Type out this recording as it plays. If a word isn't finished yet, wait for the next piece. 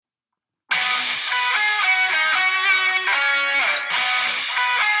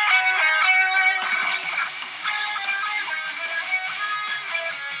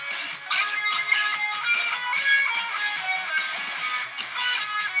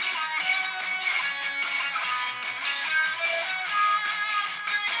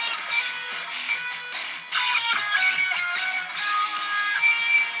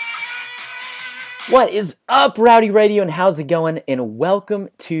What is up, Rowdy Radio, and how's it going? And welcome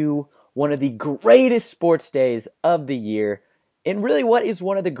to one of the greatest sports days of the year, and really what is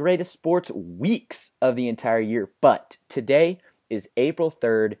one of the greatest sports weeks of the entire year. But today is April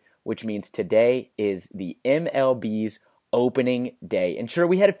 3rd, which means today is the MLB's opening day. And sure,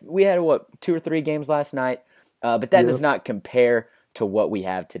 we had what, 2 or 3 games last night, but that does not compare to what we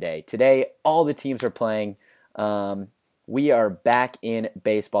have today. Today, all the teams are playing. We are back in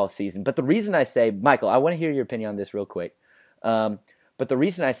baseball season. But the reason I say, Michael, I want to hear your opinion on this real quick. But the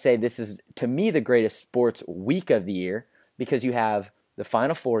reason I say this is, to me, the greatest sports week of the year, because you have the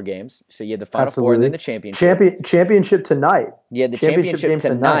Final Four games. So you have the Final Four and then the championship. Championship tonight. Yeah, the championship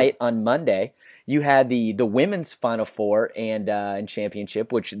tonight on Monday. You had the women's Final Four and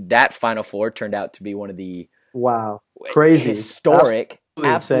championship, which that Final Four turned out to be one of the crazy, historic,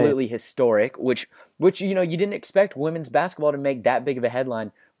 absolutely historic. Which you didn't expect women's basketball to make that big of a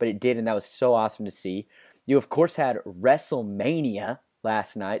headline, but it did, and that was so awesome to see. You of course had WrestleMania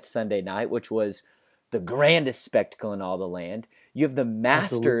last night, Sunday night, which was the grandest spectacle in all the land. You have the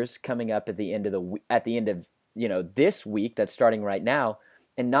Masters coming up at the end of this week that's starting right now,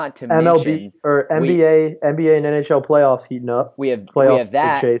 and not to mention NBA and NHL playoffs heating up. We have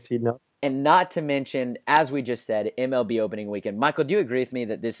that chase heating up. And not to mention, as we just said, MLB opening weekend. Michael, do you agree with me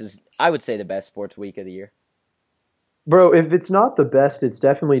that this is, I would say, the best sports week of the year? Bro, if it's not the best, it's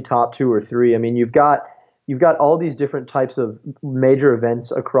definitely top 2 or 3. I mean, you've got all these different types of major events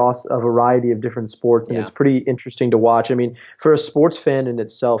across a variety of different sports, and it's pretty interesting to watch. I mean, for a sports fan in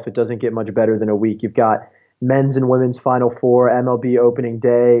itself, it doesn't get much better than a week. You've got men's and women's Final Four, MLB opening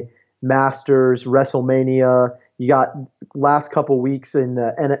day, Masters, WrestleMania. You got last couple weeks in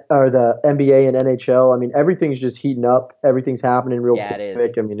the NBA and NHL. I mean, everything's just heating up. Everything's happening real quick. It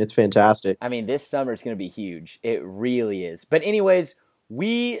is. I mean, it's fantastic. I mean, this summer is going to be huge. It really is. But anyways,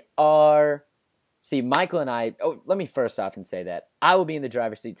 Michael and I, let me first off and say that I will be in the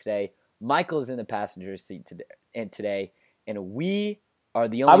driver's seat today. Michael is in the passenger seat today, and we are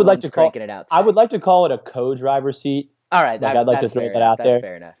the only ones cranking it out today. I would like to call it a co-driver seat. All right, I'd like to throw that out there. That's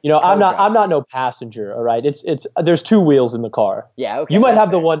fair enough. I'm not no passenger. All right, it's there's 2 wheels in the car. Yeah, okay. You might have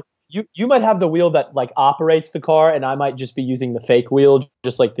the one. You might have the wheel that like operates the car, and I might just be using the fake wheel,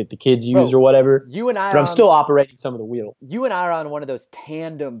 just like the kids use or whatever. You and I, but I'm still operating some of the wheel. You and I are on one of those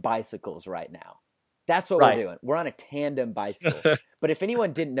tandem bicycles right now. That's what we're doing. We're on a tandem bicycle. But if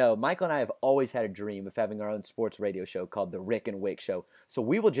anyone didn't know, Michael and I have always had a dream of having our own sports radio show called The Rick and Wick Show. So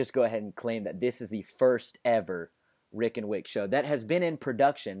we will just go ahead and claim that this is the first ever Rick and Wick Show that has been in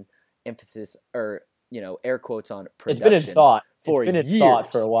production, emphasis or air quotes on production. It's been in thought. For it's been years, in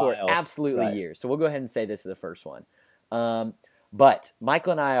thought for a while. For absolutely years. So we'll go ahead and say this is the first one. But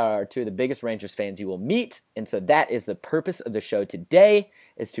Michael and I are 2 of the biggest Rangers fans you will meet, and so that is the purpose of the show today,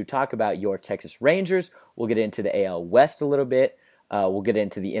 is to talk about your Texas Rangers. We'll get into the AL West a little bit. We'll get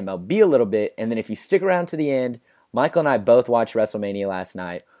into the MLB a little bit, and then if you stick around to the end, Michael and I both watched WrestleMania last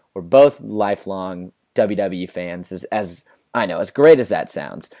night. We're both lifelong WWE fans, as I know, as great as that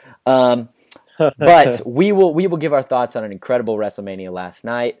sounds. But we will give our thoughts on an incredible WrestleMania last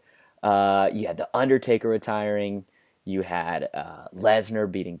night. You had The Undertaker retiring. You had Lesnar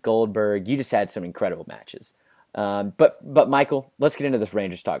beating Goldberg. You just had some incredible matches. But Michael, let's get into this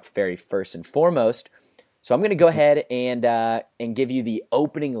Rangers talk very first and foremost. So I'm going to go ahead and give you the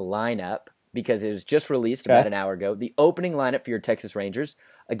opening lineup, because it was just released about an hour ago. The opening lineup for your Texas Rangers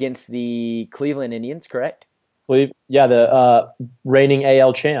against the Cleveland Indians, correct? Yeah, the reigning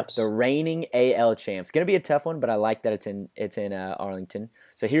AL champs. The reigning AL champs. Going to be a tough one, but I like that it's in Arlington.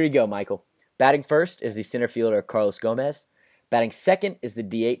 So here you go, Michael. Batting first is the center fielder Carlos Gomez. Batting second is the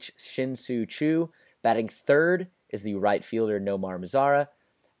DH Shin-Soo Choo. Batting third is the right fielder Nomar Mazara.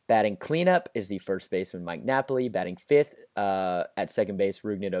 Batting cleanup is the first baseman Mike Napoli. Batting fifth at second base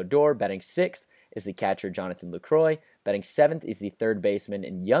Rougned Odor. Batting sixth is the catcher Jonathan Lucroy. Batting seventh is the third baseman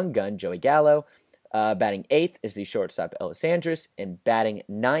and young gun Joey Gallo. Batting eighth is the shortstop Ellis Andrus. And batting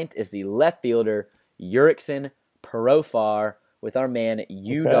ninth is the left fielder Jurickson Profar, with our man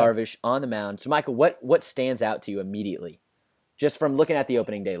Yu Darvish on the mound. So, Michael, what stands out to you immediately, just from looking at the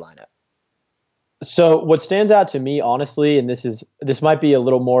opening day lineup? So, what stands out to me, honestly, and this might be a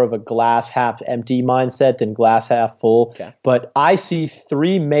little more of a glass half empty mindset than glass half full, but I see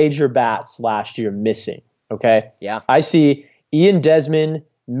 3 major bats last year missing. Okay, I see Ian Desmond,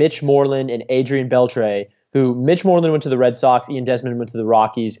 Mitch Moreland, and Adrian Beltre. Who Mitch Moreland went to the Red Sox, Ian Desmond went to the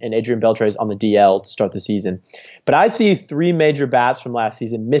Rockies, and Adrian Beltre is on the DL to start the season. But I see 3 major bats from last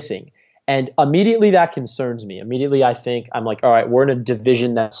season missing, and immediately that concerns me. Immediately I'm like, all right, we're in a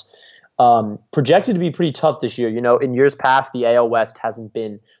division that's Projected to be pretty tough this year. In years past, the AL West hasn't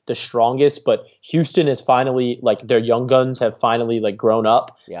been the strongest, but Houston has finally, like, their young guns have finally, like, grown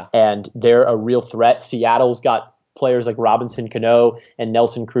up. Yeah. And they're a real threat. Seattle's got players like Robinson Cano and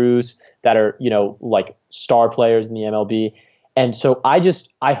Nelson Cruz that are, like, star players in the MLB. And so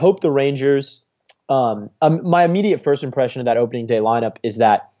I hope the Rangers, my immediate first impression of that opening day lineup is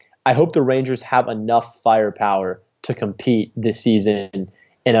that I hope the Rangers have enough firepower to compete this season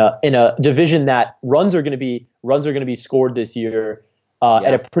in a division that runs are going to be scored this year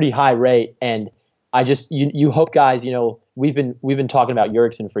at a pretty high rate. And you hope, guys, we've been talking about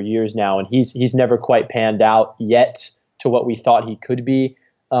Jurickson for years now, and he's never quite panned out yet to what we thought he could be.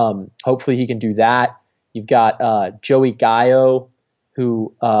 Hopefully he can do that. You've got Joey Gallo,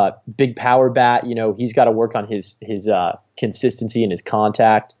 who big power bat. He's got to work on his consistency and his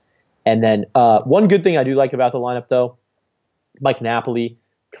contact. And then one good thing I do like about the lineup, though, Mike Napoli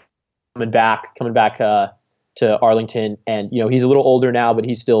coming back to Arlington, and he's a little older now, but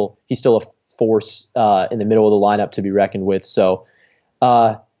he's still a force in the middle of the lineup to be reckoned with. So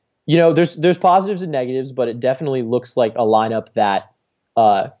there's positives and negatives, but it definitely looks like a lineup that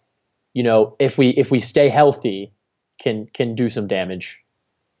if we stay healthy can do some damage.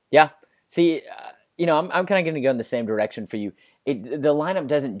 Yeah. See, I'm kind of going to go in the same direction for you. The lineup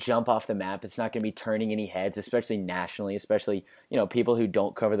doesn't jump off the map. It's not going to be turning any heads, especially nationally, especially, people who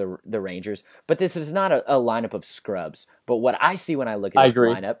don't cover the Rangers. But this is not a lineup of scrubs. But what I see when I look at this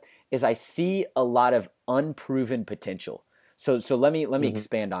lineup is I see a lot of unproven potential. So let me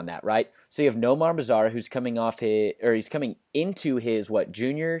expand on that, right? So you have Nomar Mazara, who's coming he's coming into his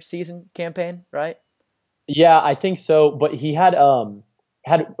junior season campaign, right? Yeah, I think so. But he had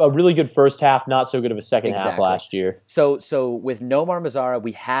a really good first half, not so good of a second half last year. So with Nomar Mazara,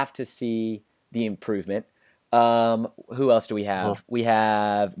 we have to see the improvement. Who else do we have? We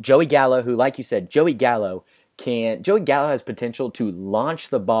have Joey Gallo, who, like you said, Joey Gallo has potential to launch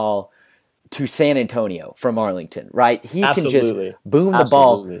the ball to San Antonio from Arlington, right? He can just boom the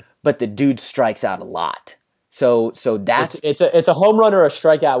ball, but the dude strikes out a lot. So that's it's a home run or a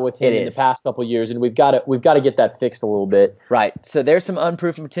strikeout with him in the past couple of years, and we've got to get that fixed a little bit. Right. So there's some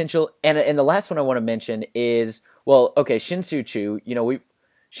unproven potential, and the last one I want to mention is Shin-Soo Choo.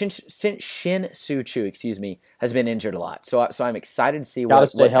 Shin-Soo Choo, has been injured a lot. So I'm excited to see what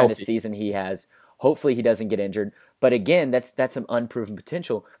kind of season he has. Hopefully he doesn't get injured. But again, that's some unproven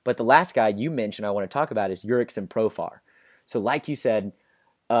potential. But the last guy you mentioned I want to talk about is Jurickson Profar. So like you said,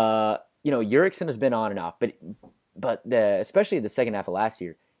 Jurickson has been on and off, but especially the second half of last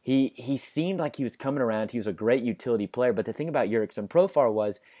year, he seemed like he was coming around. He was a great utility player. But the thing about Jurickson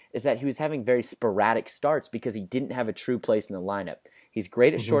Profar is that he was having very sporadic starts because he didn't have a true place in the lineup. He's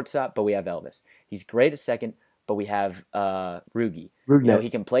great at shortstop, but we have Elvis. He's great at second, but we have Rugi. He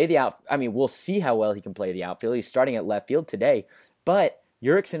can play the out. I mean, we'll see how well he can play the outfield. He's starting at left field today, but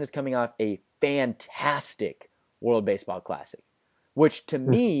Jurickson is coming off a fantastic World Baseball Classic, which to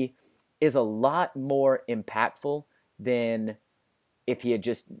me is a lot more impactful than if he had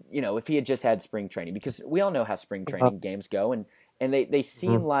just had spring training, because we all know how spring training games go, and they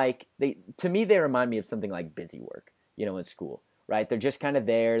seem like to me they remind me of something like busy work, in school. Right, they're just kind of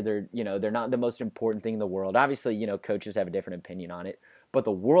there. They're not the most important thing in the world. Obviously, coaches have a different opinion on it. But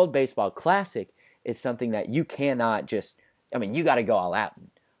the World Baseball Classic is something that you cannot just. I mean, you got to go all out,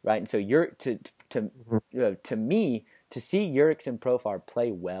 right? And so to me, to see Jurickson Profar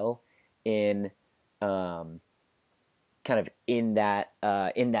play well in kind of in that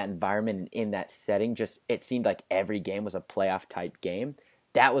environment and in that setting, just it seemed like every game was a playoff type game.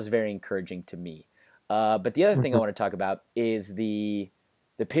 That was very encouraging to me. But the other thing I want to talk about is the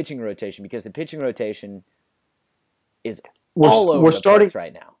pitching rotation, because the pitching rotation is all over the place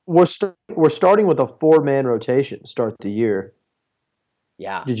right now. We're starting with a 4-man rotation to start the year.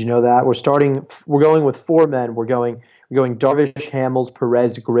 Yeah. Did you know that? We're going with 4 men. We're going Darvish, Hamels,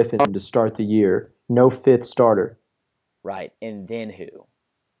 Perez, Griffin to start the year. No 5th starter. Right. And then who?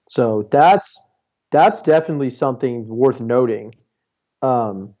 So that's definitely something worth noting.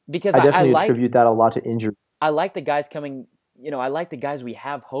 Because I definitely attribute that a lot to injury. I like the guys coming. I like the guys we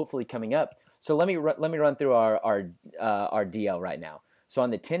have hopefully coming up. So let me run through our DL right now. So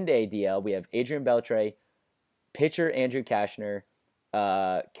on the 10-day DL, we have Adrian Beltre, pitcher Andrew Cashner,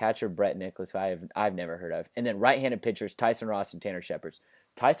 catcher Brett Nicholas, who I've never heard of, and then right-handed pitchers Tyson Ross and Tanner Shepard.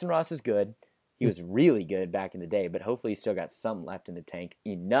 Tyson Ross is good. He was really good back in the day, but hopefully he's still got some left in the tank,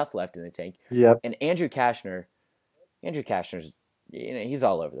 enough left in the tank. Yep. And Andrew Cashner's. He's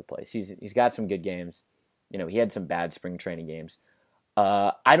all over the place. He's got some good games. He had some bad spring training games.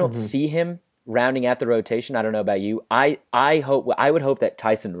 I don't see him rounding out the rotation, I don't know about you. I would hope that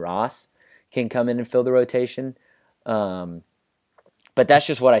Tyson Ross can come in and fill the rotation. But that's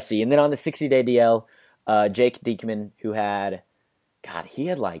just what I see. And then on the 60-day DL, Jake Diekman, who had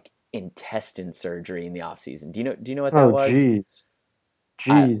like intestine surgery in the offseason. Do you know what that was?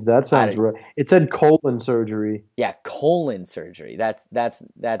 Oh, jeez, that sounds right. It said colon surgery. Yeah, colon surgery. That's not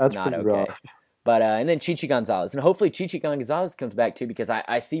okay. Rough. But and then Chichi Gonzalez, and hopefully Chichi Gonzalez comes back too, because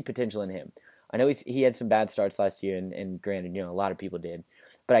I see potential in him. I know he had some bad starts last year, and granted, a lot of people did,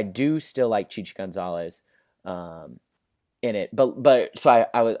 but I do still like Chichi Gonzalez in it. But so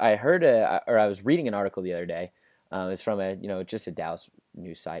I heard I was reading an article the other day. It was from just a Dallas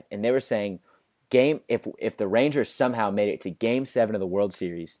news site, and they were saying if the Rangers somehow made it to Game 7 of the World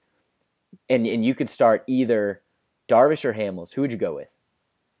Series, and you could start either Darvish or Hamels, who would you go with?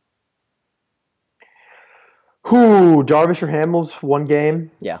 Darvish or Hamels, one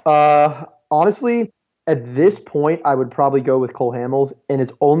game? Yeah. Honestly, at this point, I would probably go with Cole Hamels, and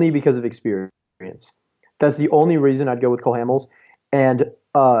it's only because of experience. That's the only reason I'd go with Cole Hamels. And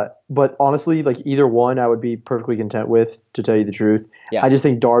but honestly, like either one, I would be perfectly content with, to tell you the truth. Yeah. I just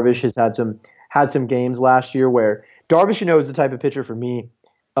think Darvish has had some games last year where Darvish, is the type of pitcher for me.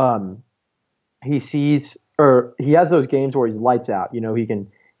 He has those games where he's lights out.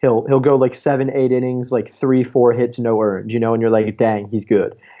 He'll go like 7-8 innings, like 3-4 hits, no earned, and you're like, dang, he's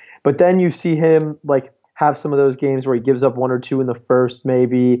good. But then you see him like have some of those games where he gives up 1 or 2 in the first,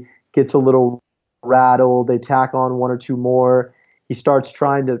 maybe gets a little rattled. They tack on 1 or 2 more. He starts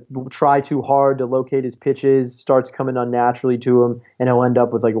trying to try too hard to locate his pitches, starts coming unnaturally to him, and he'll end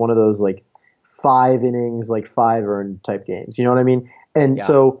up with like one of those like 5 innings, like 5 earned type games. You know what I mean? And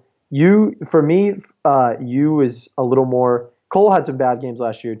so for me, you is a little more. Cole had some bad games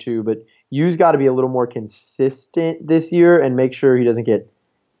last year too, but you's got to be a little more consistent this year and make sure he doesn't get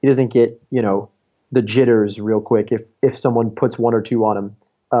the jitters real quick if someone puts 1 or 2 on him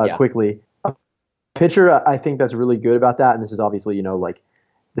quickly. Pitcher, I think that's really good about that, and this is obviously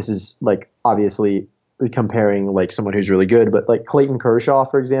obviously comparing like someone who's really good, but like Clayton Kershaw,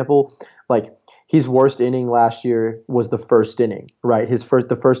 for example, like his worst inning last year was the first inning, right?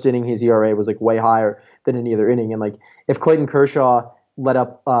 The first inning, his ERA was like way higher than any other inning. And like if Clayton Kershaw let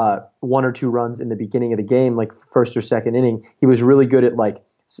up 1 or 2 runs in the beginning of the game, like first or second inning, he was really good at like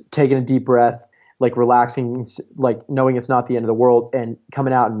taking a deep breath, like relaxing, like knowing it's not the end of the world, and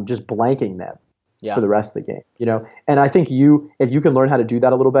coming out and just blanking them for the rest of the game. And I think if you can learn how to do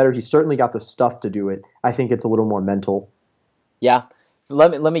that a little better, he's certainly got the stuff to do it. I think it's a little more mental. Yeah.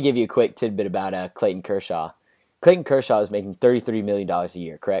 Let me give you a quick tidbit about Clayton Kershaw. Clayton Kershaw is making $33 million a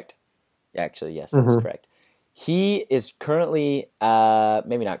year, correct? Actually, yes, that's correct. He is currently,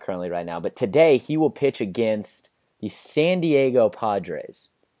 maybe not currently right now, but today he will pitch against the San Diego Padres.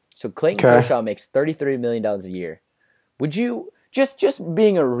 So Clayton Kershaw makes $33 million a year. Would you, just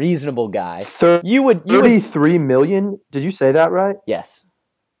being a reasonable guy, you would... $33 million? Did you say that right? Yes.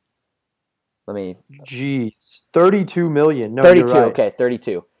 Let me... Jeez. $32 million. No, 32, you're right. Okay,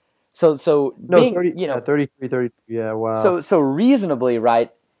 32. So no, being, 33, 32. Yeah, wow. So reasonably,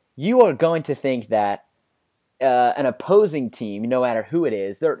 right, you are going to think that an opposing team, no matter who it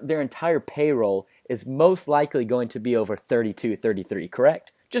is, their entire payroll is most likely going to be over 32, 33,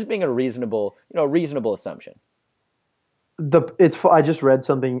 correct? Just being a reasonable assumption. I just read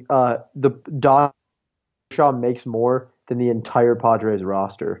something. The Kershaw makes more than the entire Padres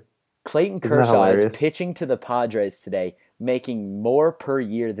roster. Clayton Kershaw is pitching to the Padres today, making more per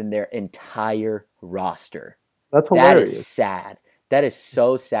year than their entire roster. That's hilarious. That is sad. That is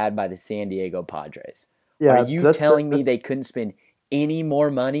so sad by the San Diego Padres. Yeah, are you telling me they couldn't spend any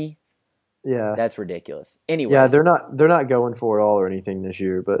more money? Yeah, that's ridiculous. Anyway, yeah, they're not going for it all or anything this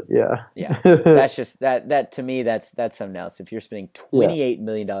year, but yeah, that's just that to me that's something else. If you're spending $28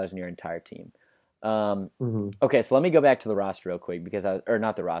 million on your entire team. Okay, so let me go back to the roster real quick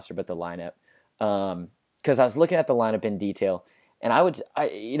not the roster, but the lineup. Because I was looking at the lineup in detail, and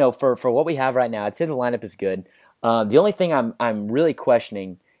for what we have right now, I'd say the lineup is good. The only thing I'm really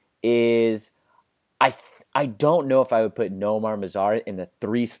questioning is I don't know if I would put Nomar Mazara in the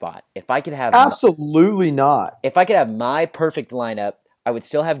 3 spot. If I could have absolutely not. If I could have my perfect lineup, I would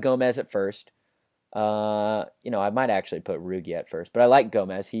still have Gomez at first. I might actually put Rugi at first, but I like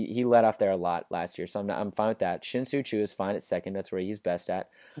Gomez. He let off there a lot last year, so I'm fine with that. Shin-Soo Choo is fine at second. That's where he's best at.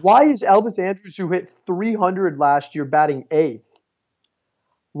 Why is Elvis Andrus, who hit 300 last year, batting 8th?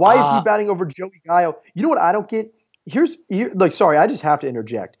 Why is he batting over Joey Gallo? You know what I don't get? Sorry, I just have to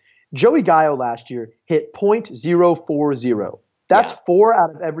interject. Joey Gallo last year hit .040. That's 4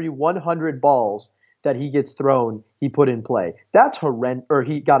 out of every 100 balls that he gets thrown, he put in play. That's horrendous, or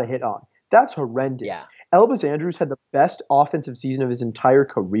he got a hit on. That's horrendous. Yeah. Elvis Andrus had the best offensive season of his entire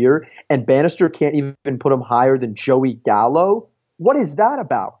career, and Bannister can't even put him higher than Joey Gallo. What is that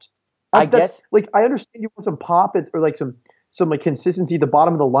about? I guess like I understand you want some pop or like some like consistency at the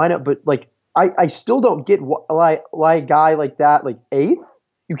bottom of the lineup, but like I still don't get why a guy like that like 8th.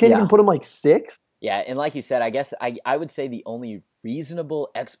 You can't even put him like 6th. Yeah, and like you said, I guess I would say the only reasonable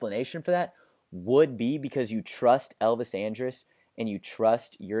explanation for that would be because you trust Elvis Andrus and you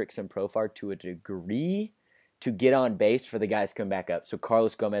trust Jurickson Profar to a degree to get on base for the guys coming back up. So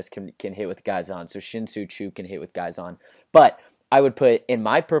Carlos Gomez can hit with guys on. So Shin-Soo Choo can hit with guys on. But I would put, in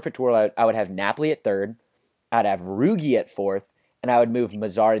my perfect world, I would have Napoli at 3rd. I'd have Rugi at 4th. And I would move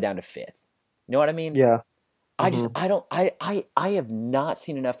Mazzara down to 5th. You know what I mean? Yeah. I have not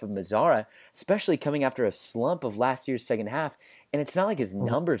seen enough of Mazzara, especially coming after a slump of last year's second half. And it's not like his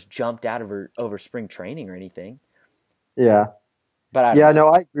numbers jumped out over spring training or anything. Yeah. But I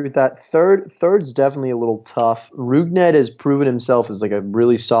agree with that. Third's definitely a little tough. Rugnet has proven himself as like a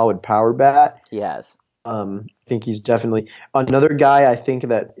really solid power bat. He has. I think he's definitely another guy I think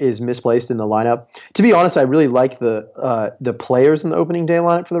that is misplaced in the lineup. To be honest, I really like the players in the opening day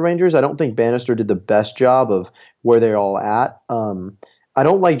lineup for the Rangers. I don't think Bannister did the best job of where they're all at. I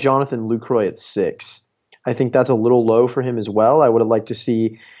don't like Jonathan Lucroy at 6. I think that's a little low for him as well. I would have liked to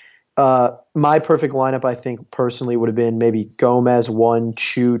see my perfect lineup, I think, personally, would have been maybe Gomez 1,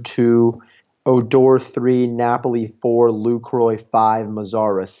 Choo 2, Odor 3, Napoli 4, Lucroy 5,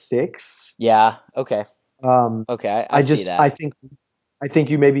 Mazzara 6. Yeah. Okay. Okay. I see that. I think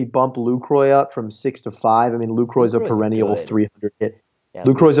you maybe bump Lucroy up from 6 to 5. I mean, Lucroy's a perennial 300 hit. Yeah,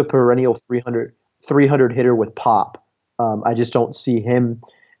 Lucroy's a perennial 300 hitter with pop. I just don't see him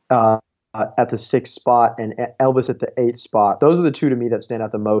at the 6th spot and Elvis at the 8th spot. Those are the two to me that stand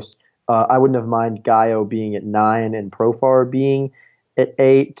out the most. I wouldn't have mind Gallo being at 9 and Profar being at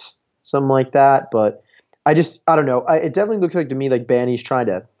 8, something like that. But I don't know. It definitely looks like to me like Banny's trying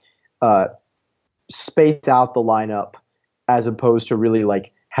to space out the lineup as opposed to really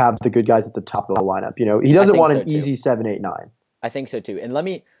like have the good guys at the top of the lineup. You know, he doesn't want an easy 7, 8, 9. I think so too. And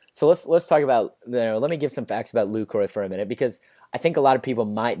let's talk about, let me give some facts about Lucroy for a minute, because I think a lot of people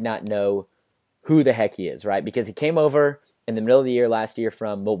might not know who the heck he is, right? Because he came over in the middle of the year last year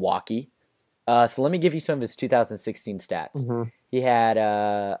from Milwaukee. So let me give you some of his 2016 stats. Mm-hmm. He had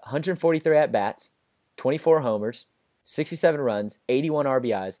 143 at-bats, 24 homers, 67 runs, 81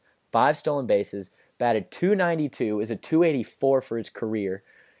 RBIs, 5 stolen bases, batted .292, is a .284 for his career,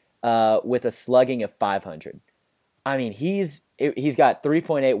 with a slugging of .500. I mean, he's got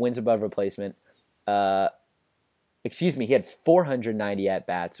 3.8 wins above replacement. He had 490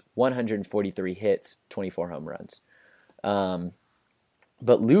 at-bats, 143 hits, 24 home runs. But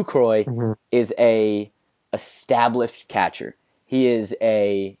Lucroy is a established catcher. He is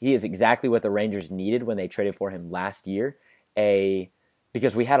exactly what the Rangers needed when they traded for him last year.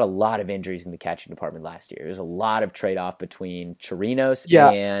 Because we had a lot of injuries in the catching department last year. There's a lot of trade-off between Chirinos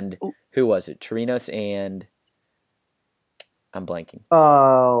and who was it? Chirinos and I'm blanking.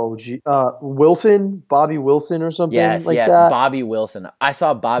 Wilson, Bobby Wilson, or something yes, that. Bobby Wilson. I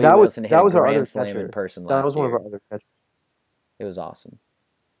saw Bobby Wilson hit a grand slam in person last year. That was one of our other catchers. It was awesome.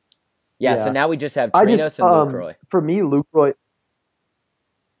 Yeah, so now we just have Chirinos and Lucroy. For me,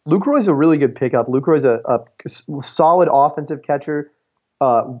 Lucroy's a really good pickup. Lucroy's a solid offensive catcher,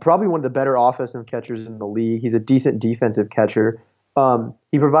 probably one of the better offensive catchers in the league. He's a decent defensive catcher.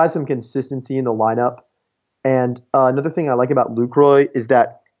 He provides some consistency in the lineup. And another thing I like about Lucroy is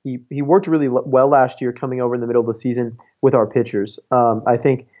that he worked really well last year coming over in the middle of the season with our pitchers. I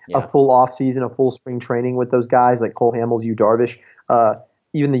think a full offseason, a full spring training with those guys like Cole Hamels, Yu Darvish,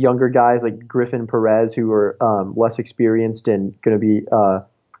 even the younger guys like Griffin Perez, who are less experienced and going to be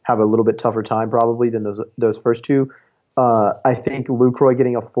have a little bit tougher time probably than those first two. I think Lucroy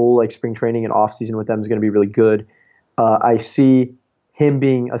getting a full spring training and offseason with them is going to be really good. I see him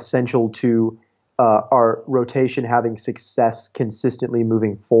being essential to our rotation having success consistently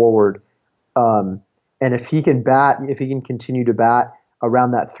moving forward. And if he can continue to bat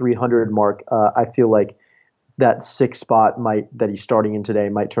around that 300 mark, I feel like that 6th spot that he's starting in today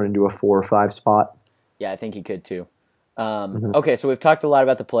might turn into a 4 or 5 spot. Yeah, I think he could too. Okay, so we've talked a lot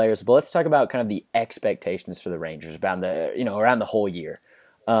about the players, but let's talk about kind of the expectations for the Rangers around the whole year.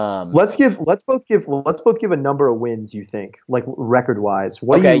 Let's both give a number of wins. You think, like record wise? You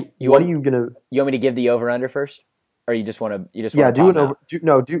want me to give the over under first, or you just want to?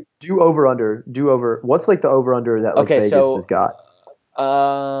 Do over under. Do over. What's like the over under that Vegas has got?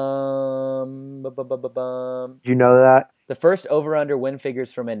 You know that the first over under win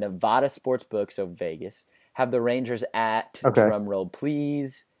figures from a Nevada sports book, so Vegas, have the Rangers at drum roll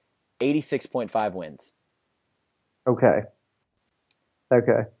please 86.5 wins. Okay.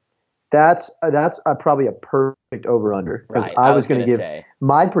 That's probably a perfect over-under, because Right. I was going to give say.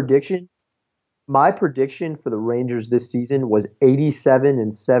 my prediction. My prediction for the Rangers this season was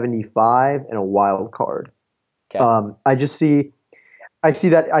 87-75 and a wild card. Okay. I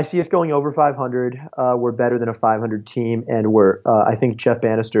see us going over 500. We're better than a 500 team, and I think Jeff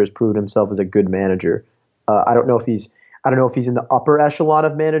Bannister has proven himself as a good manager. I don't know if he's in the upper echelon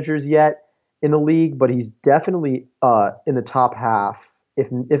of managers yet in the league, but he's definitely in the top half,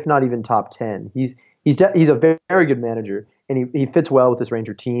 if not even top 10. He's a very, very good manager, and he fits well with this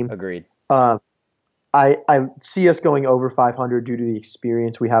Ranger team. Agreed. I see us going over 500 due to the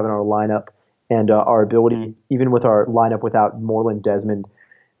experience we have in our lineup and our ability, even with our lineup without Moreland, Desmond,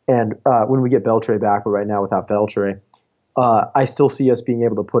 and when we get Beltre back, but right now without Beltre, I still see us being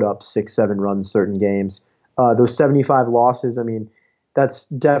able to put up 6-7 runs certain games. Those 75 losses, I mean, that's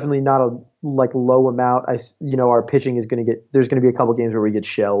definitely not a low amount. Our pitching is going to there's going to be a couple games where we get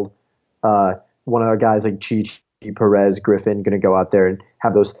shelled. One of our guys like Chichi, Perez, Griffin, going to go out there and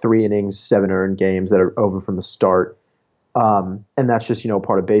have those 3 innings, 7 earned games that are over from the start. And that's just,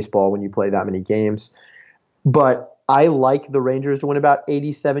 part of baseball when you play that many games. But I like the Rangers to win about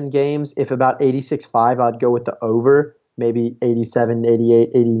 87 games. If about 86.5, I'd go with the over, maybe 87,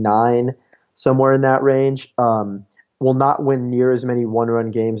 88, 89, somewhere in that range. We'll not win near as many one-run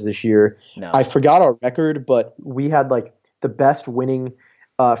games this year. No. I forgot our record, but we had the best winning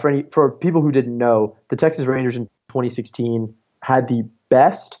for people who didn't know, the Texas Rangers in 2016 had the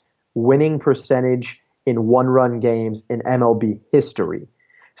best winning percentage in one-run games in MLB history.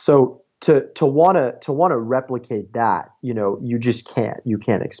 So to want to replicate that, you just can't. You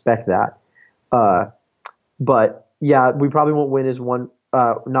can't expect that. But yeah, we probably won't win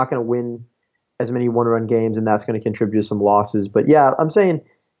not going to win as many one-run games, and that's going to contribute to some losses. But yeah, I'm saying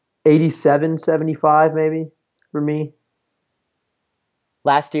 87-75 maybe for me.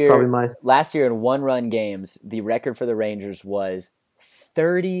 Last year in one-run games, the record for the Rangers was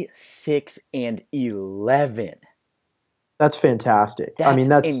 36-11. That's fantastic.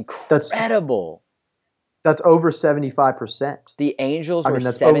 That's incredible. That's over 75%. The Angels were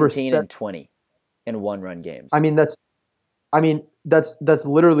 17-20 in one-run games. That's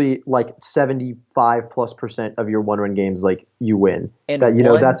literally 75+% of your one-run games you win. And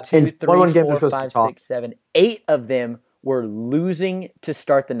that's 2, 3, one-run games 4, 5, 6, 7, 8 of them were losing to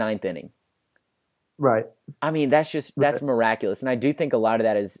start the 9th inning. Right. That's miraculous. And I do think a lot of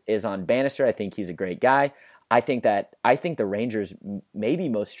that is on Bannister. I think he's a great guy. I think the Rangers, maybe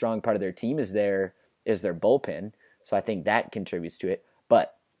most strong part of their team is their bullpen. So I think that contributes to it.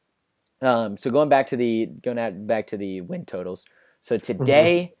 But so going back to the win totals. So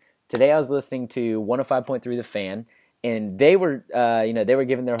today I was listening to 105.3 The Fan, and they were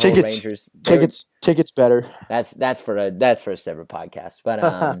giving their whole Rangers tickets better. That's for a separate podcast. But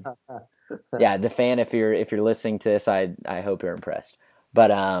yeah, The Fan. If you're listening to this, I hope you're impressed. But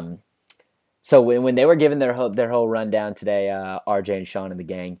so when they were giving their whole rundown today, RJ and Sean and the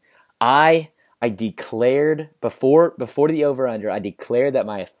gang, I declared before the over-under, I declared that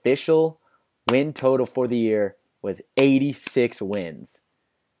my official win total for the year was 86 wins.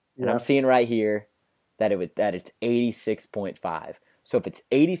 And I'm seeing right here that it's 86.5. So if it's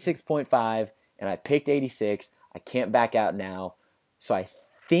 86.5 and I picked 86, I can't back out now. So I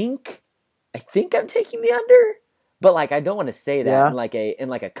think I'm taking the under. But I don't want to say that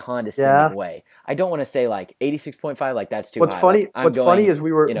in a condescending way. I don't want to say 86.5 that's too high. What's funny is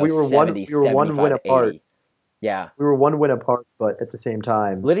we were 70, one win apart. 80. Yeah, we were one win apart, but at the same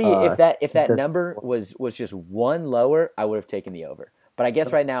time, literally, if that number was just one lower, I would have taken the over. But I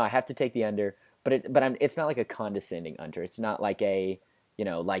guess right now I have to take the under. But it's not like a condescending under. It's not like a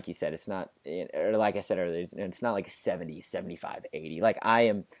like you said, it's not, or like I said earlier, it's not like a 70, 75, 80.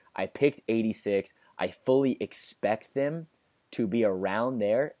 I picked 86. I fully expect them to be around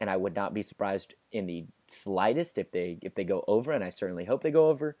there, and I would not be surprised in the slightest if they go over, and I certainly hope they go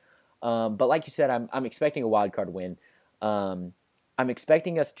over. But like you said, I'm expecting a wild card win. I'm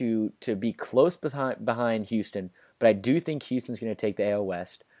expecting us to be close behind Houston, but I do think Houston's going to take the AL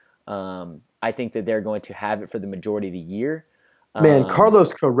West. I think that they're going to have it for the majority of the year. Man,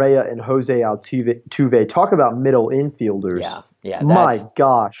 Carlos Correa and Jose Altuve, talk about middle infielders. Yeah. My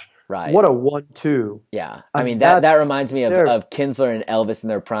gosh. Right. What a 1-2. Yeah. That reminds me of Kinsler and Elvis in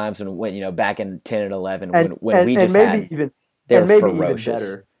their primes when back in 10 and 11 when we just had they're ferocious. Even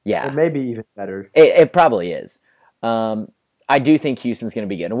better. Yeah. And maybe even better. It probably is. I do think Houston's going to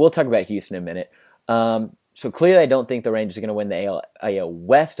be good. And we'll talk about Houston in a minute. So clearly I don't think the Rangers are going to win the AL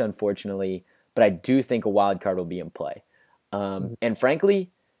West, unfortunately, but I do think a wild card will be in play. And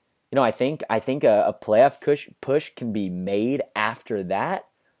frankly, I think a playoff push can be made after that,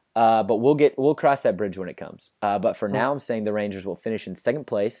 but we'll cross that bridge when it comes. But for now, I'm saying the Rangers will finish in second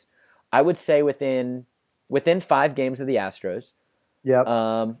place. I would say within 5 games of the Astros. Yep.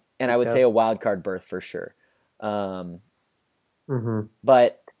 And I would say a wild card berth for sure. But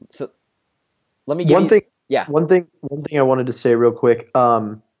so let me give one thing. Yeah. One thing I wanted to say real quick.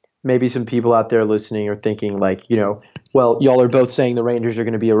 Maybe some people out there listening are thinking like, well, y'all are both saying the Rangers are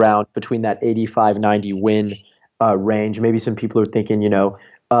going to be around between that 85-90 win range. Maybe some people are thinking,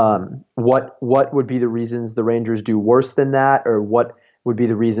 what would be the reasons the Rangers do worse than that, or what would be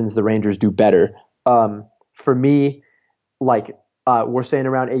the reasons the Rangers do better? For me, like we're saying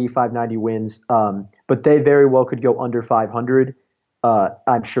around 85-90 wins, but they very well could go under 500.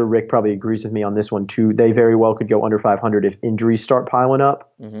 I'm sure Rick probably agrees with me on this one too. They very well could go under 500 if injuries start piling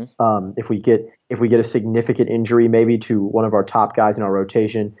up. If we get a significant injury, maybe to one of our top guys in our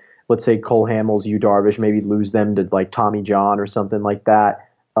rotation, let's say Cole Hamels, Yu Darvish, maybe lose them to like Tommy John or something like that.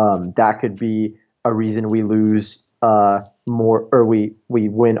 That could be a reason we lose more, or we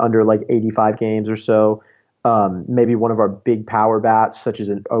win under like 85 games or so. Maybe one of our big power bats, such as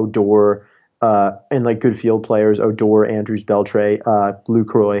an Odor. And like good field players, Odor, Andrews, Beltre,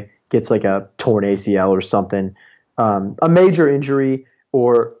 Lucroy gets like a torn ACL or something, a major injury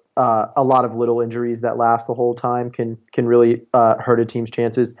or a lot of little injuries that last the whole time can really hurt a team's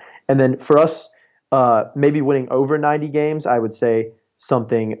chances. And then for us, maybe winning over 90 games, I would say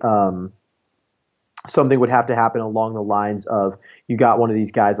something would have to happen along the lines of you got one of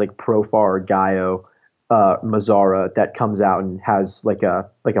these guys like Profar or Gallo, Mazara that comes out and has like a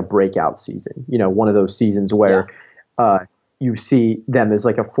breakout season, one of those seasons where you see them as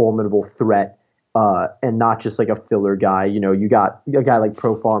like a formidable threat and not just like a filler guy. You got a guy like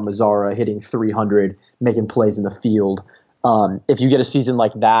Profar, Mazara hitting 300, making plays in the field. If you get a season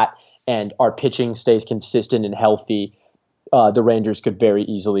like that and our pitching stays consistent and healthy, the Rangers could very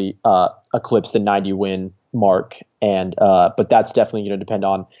easily eclipse the 90 win mark, and but that's definitely going to depend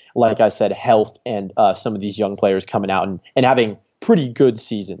on, like I said, health and some of these young players coming out and having pretty good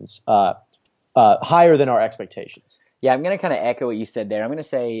seasons, higher than our expectations. Yeah, I'm going to kind of echo what you said there. I'm going to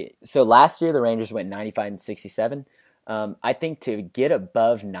say, so last year the Rangers went 95-67. I think to get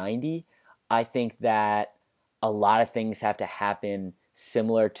above 90, I think that a lot of things have to happen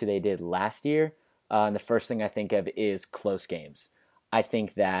similar to they did last year. And the first thing I think of is close games. I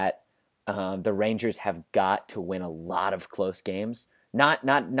think that the Rangers have got to win a lot of close games. Not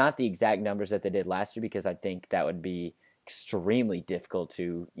the exact numbers that they did last year, because I think that would be extremely difficult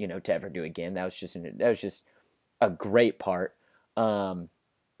to ever do again. That was just a great part, a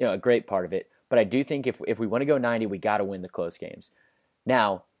great part of it. But I do think if we want to go 90, we got to win the close games.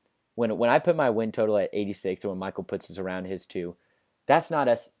 Now, when I put my win total at 86, or when Michael puts us around his 2, that's not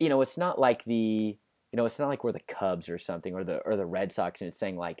us. It's not like it's not like we're the Cubs or something, or the Red Sox, and it's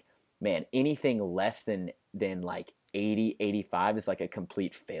saying like, man, anything less than like 80, 85 is like a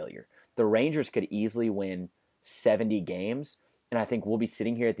complete failure. The Rangers could easily win 70 games, and I think we'll be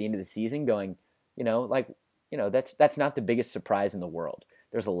sitting here at the end of the season going, that's not the biggest surprise in the world.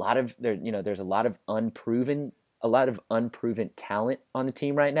 There's a lot of unproven talent on the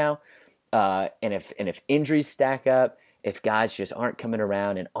team right now, and if injuries stack up, if guys just aren't coming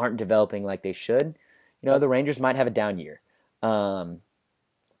around and aren't developing like they should, the Rangers might have a down year.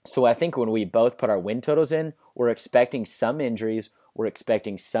 So I think when we both put our win totals in, we're expecting some injuries, we're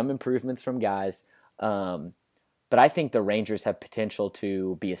expecting some improvements from guys. But I think the Rangers have potential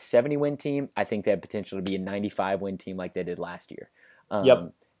to be a 70-win team. I think they have potential to be a 95-win team like they did last year.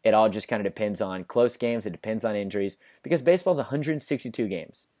 It all just kind of depends on close games. It depends on injuries, because baseball's 162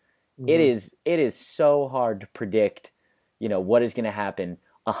 games. Mm-hmm. It is so hard to predict, what is going to happen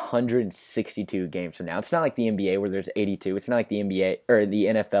 162 games from now. It's not like the NBA where there's 82. It's not like the NBA or the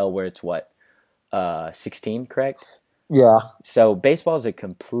NFL where it's 16, correct? Yeah. So baseball is a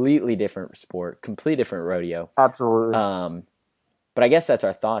completely different sport, completely different rodeo. Absolutely. But I guess that's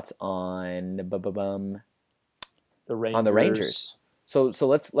our thoughts on the Rangers. So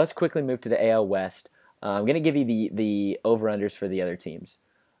let's quickly move to the AL West. I'm going to give you the over-unders for the other teams.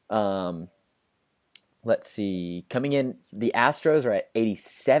 Let's see. Coming in, the Astros are at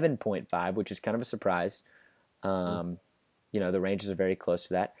 87.5, which is kind of a surprise. The Rangers are very close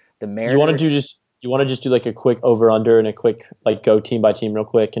to that. The Mariners. You want to just do like a quick over/under and a quick like go team by team real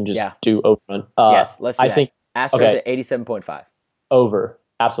quick and just do over/under. Yes, let's do that. I think Astros at 87.5. Over,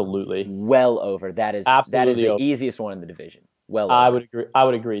 absolutely. Well over. That is the easiest one in the division. Well over. I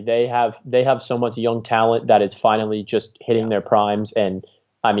would agree. They have so much young talent that is finally just hitting their primes, and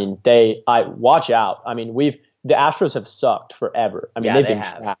I mean, watch out. I mean, the Astros have sucked forever. I mean, they've been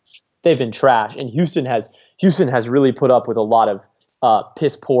trash. They've been trash, and Houston has really put up with a lot of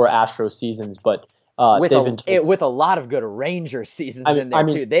piss poor Astros seasons, but with a lot of good Ranger seasons in there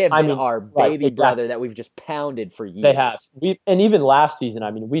too. They have been our baby brother that we've just pounded for years. They have. And even last season, I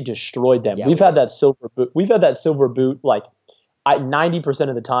mean, we destroyed them. We've had that silver boot. We've had that silver boot like 90%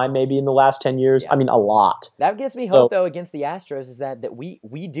 of the time, maybe in the last 10 years. Yeah. I mean, a lot. That gives me hope though against the Astros is that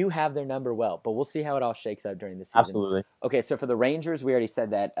we do have their number well, but we'll see how it all shakes out during the season. Absolutely. Okay, so for the Rangers, we already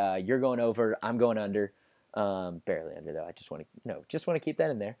said that you're going over, I'm going under. Barely under though. I just want to keep that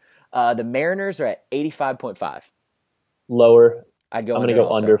in there. The Mariners are at 85.5. Lower. I'm going to go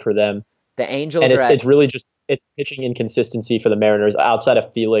under for them. The Angels and it's really just it's pitching inconsistency for the Mariners. Outside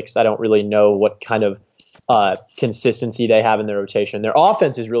of Felix, I don't really know what kind of consistency they have in their rotation. Their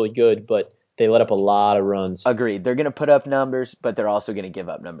offense is really good, but they let up a lot of runs. Agreed. They're going to put up numbers, but they're also going to give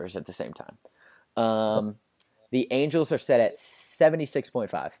up numbers at the same time. The Angels are set at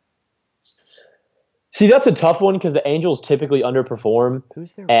 76.5. See, that's a tough one because the Angels typically underperform.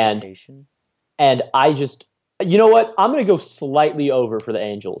 Who's their rotation? And I just, you know what? I'm going to go slightly over for the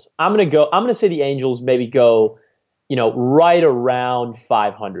Angels. I'm going to say the Angels maybe go, right around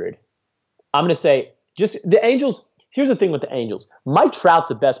 500. I'm going to say just the Angels. Here's the thing with the Angels. Mike Trout's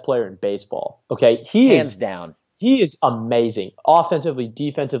the best player in baseball. Okay. Hands down. He is amazing. Offensively,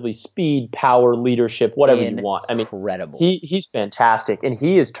 defensively, speed, power, leadership, whatever you want. I mean, incredible. He's fantastic. And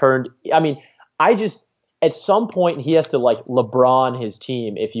he has turned, at some point he has to like LeBron his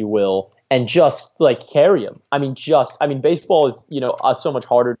team, if you will, and just like carry him. Baseball is, so much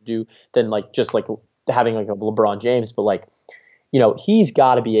harder to do than just having like a LeBron James, but he's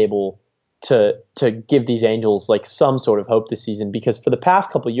got to be able to give these Angels like some sort of hope this season, because for the past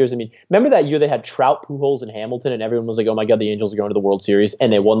couple of years, remember that year they had Trout, Pujols, and Hamilton, and everyone was like, oh my God, the Angels are going to the World Series,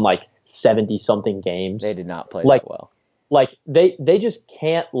 and they won like 70 something games. They did not play that well. They just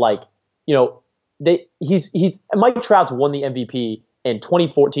can't Mike Trout's won the MVP in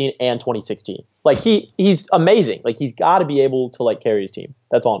 2014 and 2016. He's amazing. He's got to be able to carry his team.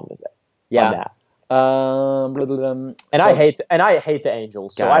 That's all I'm going to say. Yeah. I hate the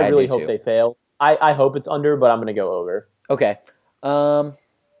Angels, so I really hope they fail. I hope it's under, but I'm going to go over. Okay. Man,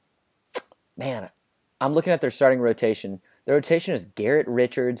 I'm looking at their starting rotation. The rotation is Garrett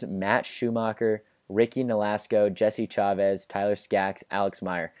Richards, Matt Schumacher, Ricky Nolasco, Jesse Chavez, Tyler Skaggs, Alex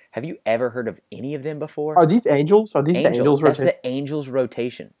Meyer. Have you ever heard of any of them before? Are these Angels? Are these the Angels rotation? That's the Angels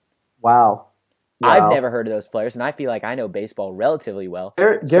rotation. Wow. I've never heard of those players, and I feel like I know baseball relatively well.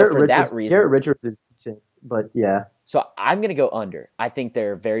 Garrett Richards is decent, but yeah. So I'm going to go under. I think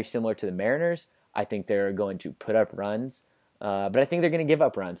they're very similar to the Mariners. I think they're going to put up runs, but I think they're going to give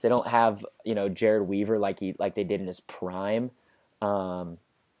up runs. They don't have Jared Weaver like they did in his prime. So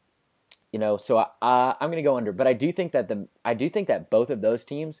I'm going to go under. But I do think that both of those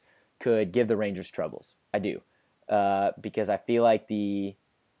teams could give the Rangers troubles. I do, because I feel like the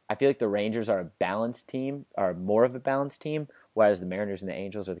Rangers are a balanced team, are more of a balanced team, whereas the Mariners and the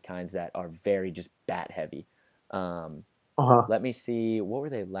Angels are the kinds that are very just bat heavy. Let me see. What were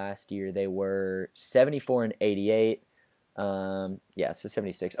they last year? They were 74 and 88. So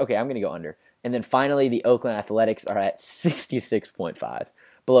 76. Okay, I'm going to go under. And then finally, the Oakland Athletics are at 66.5,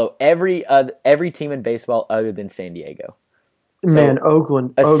 below every team in baseball other than San Diego. So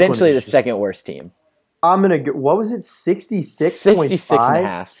Oakland. Essentially the second worst team. I'm going to go, what was it,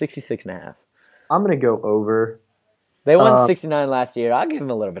 66.5? 66 and a half. I'm going to go over. They won 69 last year. I'll give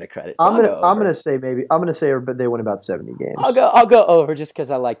them a little bit of credit. So I'm going to say but they won about 70 games. I'll go over just because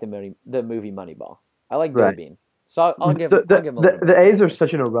I like the movie Moneyball. I like Billy Bean. So I'll give them a little bit. The A's are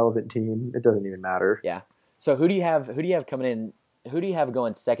such an irrelevant team. It doesn't even matter. Yeah. So who do you have coming in? Who do you have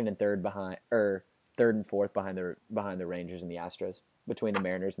going second and third behind, or third and fourth behind the Rangers and the Astros, between the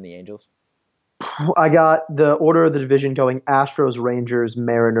Mariners and the Angels? I got the order of the division going: Astros, Rangers,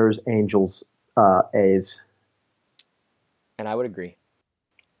 Mariners, Angels, A's. And I would agree.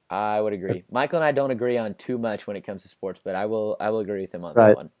 Michael and I don't agree on too much when it comes to sports, but I will agree with him on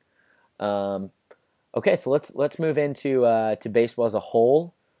that one. Okay, so let's move into to baseball as a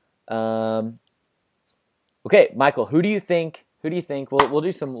whole. Okay, Michael, who do you think? We'll do a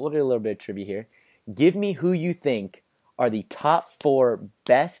little bit of trivia here. Give me who you think are the top 4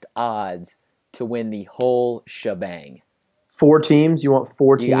 best odds to win the whole shebang. 4 teams? You want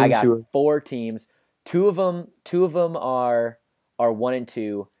 4 teams? Yeah, I got 4 teams. Two of them are 1 and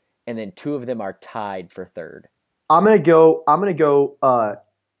 2, and then 2 of them are tied for third. I'm gonna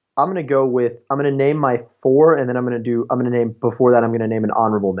name my 4, and then I'm gonna name an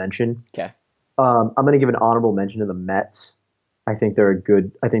honorable mention. Okay. I'm gonna give an honorable mention to the Mets. I think they're a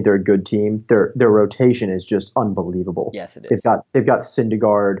good team. Their rotation is just unbelievable. Yes, it is. They've got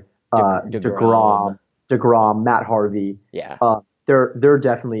Syndergaard, DeGrom, Matt Harvey. Yeah. They're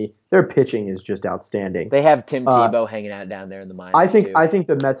definitely, their pitching is just outstanding. They have Tim Tebow hanging out down there in the minors. I think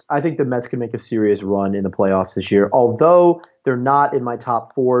the Mets could make a serious run in the playoffs this year. Although they're not in my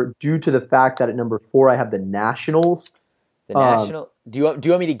top 4 due to the fact that at number 4 I have the Nationals. The National. Do you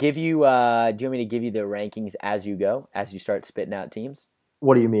want me to give you the rankings as you go, as you start spitting out teams?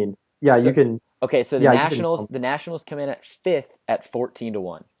 What do you mean? Yeah, you can. Okay, so the Nationals come in at 5th at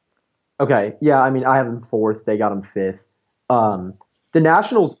 14-1. Okay, yeah, I mean I have them 4th. They got them 5th. The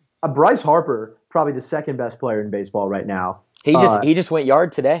Nationals, Bryce Harper, probably the second best player in baseball right now. He just went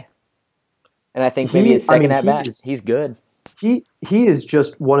yard today, and I think maybe his second at bat. He's good. He is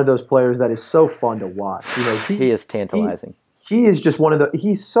just one of those players that is so fun to watch. He is tantalizing. He is just one of the.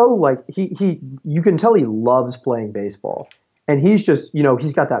 He's so like he. You can tell he loves playing baseball, and he's just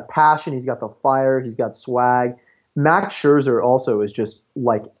he's got that passion. He's got the fire. He's got swag. Max Scherzer also is just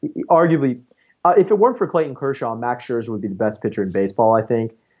like arguably. If it weren't for Clayton Kershaw, Max Scherzer would be the best pitcher in baseball, I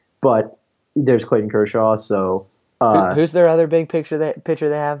think. But there's Clayton Kershaw, so who's their other big pitcher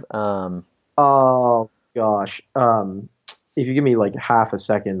they have? Oh gosh, if you give me like half a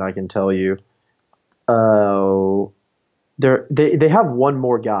second, I can tell you. They have one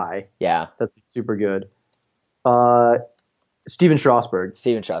more guy. Yeah, that's super good. Steven Strasburg.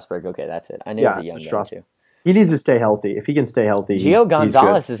 Okay, that's it. I knew he was a young guy too. He needs to stay healthy. If he can stay healthy, Gio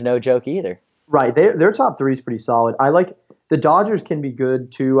Gonzalez is no joke either. Right, their top 3 is pretty solid. I like the Dodgers can be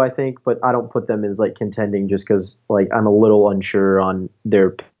good too, I think, but I don't put them as like contending just because like I'm a little unsure on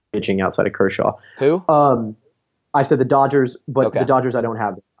their pitching outside of Kershaw. Who? I said the Dodgers, but the Dodgers I don't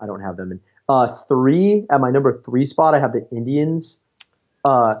have them in. 3 at my number 3 spot, I have the Indians.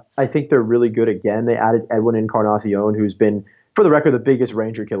 I think they're really good again. They added Edwin Encarnacion, who's been, for the record, the biggest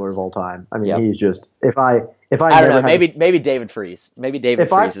Ranger killer of all time. I mean, he's just I don't know, maybe David Freese. Maybe David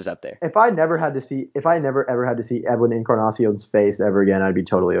Freese is up there. If I never ever had to see Edwin Encarnacion's face ever again, I'd be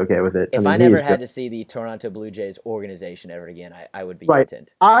totally okay with it. If I never had to see the Toronto Blue Jays organization ever again, I would be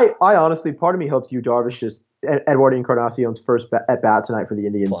content. I honestly, part of me hopes Yu Darvish just Edward Encarnacion's first at bat tonight for the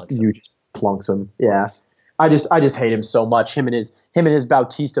Indians. You just plunks him. Yeah. I just hate him so much. Him and his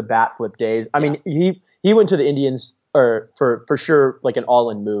Bautista bat flip days. I mean, he went to the Indians for sure, like an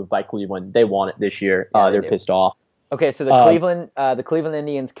all-in move by Cleveland. They want it this year. They're pissed off. Okay, so the Cleveland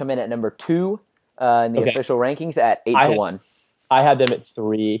Indians come in at number 2 in the official rankings at 8-1. I had them at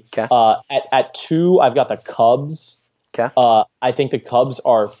 3. Okay. At 2, I've got the Cubs. Okay. I think the Cubs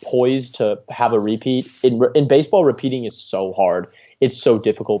are poised to have a repeat. In baseball, repeating is so hard. It's so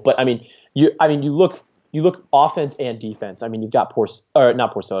difficult. But I mean, you look offense and defense. I mean, you've got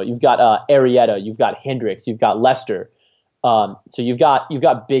not Porcello. You've got Arrieta. You've got Hendricks. You've got Lester. So you've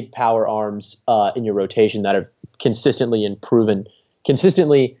got big power arms in your rotation that have consistently and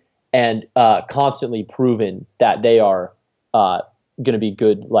constantly proven that they are going to be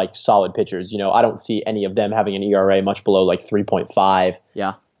good, like solid pitchers. I don't see any of them having an ERA much below like 3.5.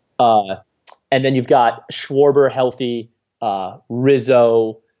 Yeah. And then you've got Schwarber healthy,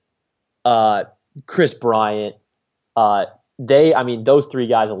 Rizzo, Chris Bryant. Those 3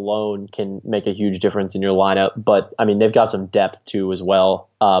 guys alone can make a huge difference in your lineup. But I mean, they've got some depth too as well.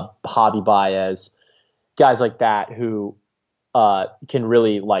 Javi Baez, guys like that who can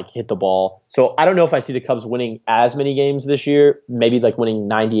really like hit the ball. So I don't know if I see the Cubs winning as many games this year. Maybe like winning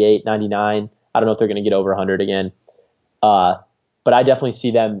 98, 99. I don't know if they're going to get over 100 again. But I definitely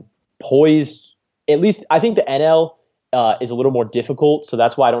see them poised. At least I think the NL is a little more difficult, so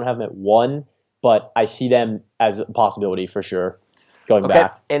that's why I don't have them at 1. But I see them as a possibility for sure going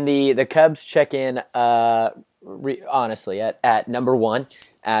back. And the Cubs check in honestly at number 1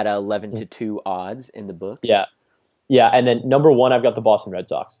 at 11-2 odds in the books. Yeah. Yeah, and then number 1, I've got the Boston Red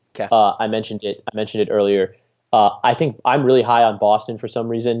Sox. Okay. I mentioned it earlier. I think I'm really high on Boston for some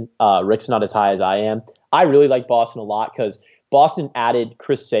reason. Rick's not as high as I am. I really like Boston a lot because Boston added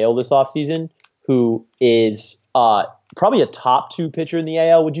Chris Sale this offseason, who is probably a top 2 pitcher in the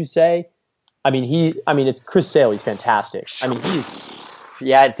AL, would you say? It's Chris Sale. He's fantastic.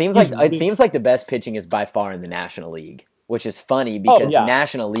 It seems like the best pitching is by far in the National League, which is funny because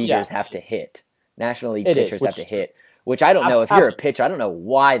National Leaguers have to hit. National League pitchers have to hit, which I don't know. If you're a pitcher, I don't know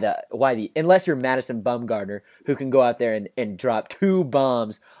why the unless you're Madison Bumgarner, who can go out there and drop 2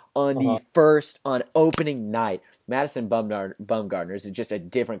 bombs on the first on opening night. Madison Bumgarner is just a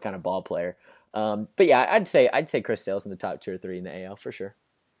different kind of ball player. But yeah, I'd say Chris Sale's in the top 2 or 3 in the AL for sure.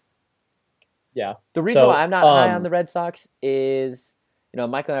 Yeah. The reason why I'm not high on the Red Sox is,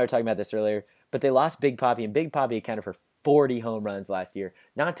 Michael and I were talking about this earlier, but they lost Big Papi, and Big Papi accounted for 40 home runs last year.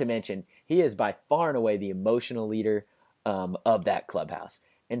 Not to mention, he is by far and away the emotional leader of that clubhouse.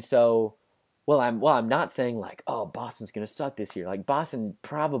 And so, I'm not saying like, oh, Boston's going to suck this year. Like, Boston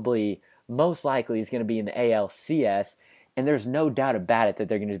probably, most likely, is going to be in the ALCS, and there's no doubt about it that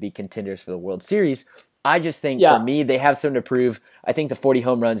they're going to be contenders for the World Series. I just think, for me, they have something to prove. I think the 40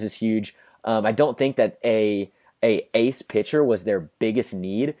 home runs is huge. I don't think that a ace pitcher was their biggest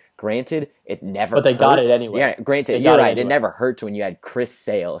need. Granted, it never hurts. But they got it anyway. Yeah, granted, you're right. It never hurts when you had Chris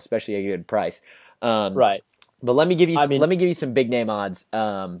Sale, especially at a good price. Right. But let me give you some big name odds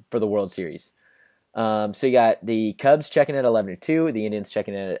for the World Series. So you got the Cubs checking at 11-2, the Indians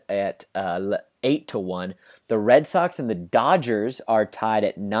checking at 8-1. The Red Sox and the Dodgers are tied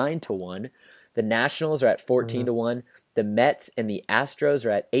at 9-1. The Nationals are at 14-1. The Mets and the Astros are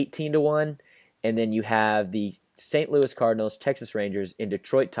at 18-1. And then you have the St. Louis Cardinals, Texas Rangers, and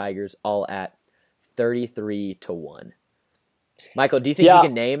Detroit Tigers all at 33-1. Michael, do you think you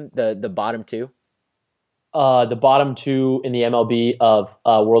can name the bottom two? The bottom two in the MLB of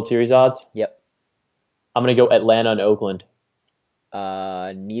World Series odds? Yep. I'm going to go Atlanta and Oakland.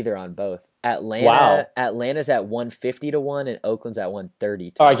 Neither on both. Atlanta's at 150-1 and Oakland's at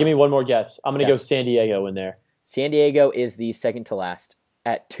 130. All right, give me one more guess. I'm going to go San Diego in there. San Diego is the second to last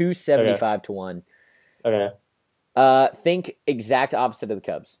at 275-1. Okay. Think exact opposite of the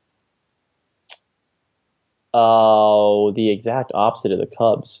Cubs. Oh, the exact opposite of the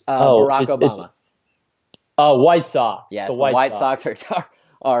Cubs. Barack Obama. White Sox. Yes, the White Sox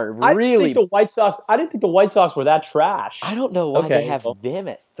are really. I didn't think the White Sox were that trash. I don't know why they have them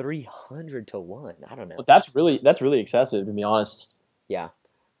at 300-1. I don't know. Well, that's really excessive, to be honest. Yeah.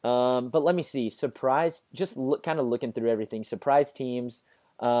 But let me see. Surprise. Just kind of looking through everything. Surprise teams.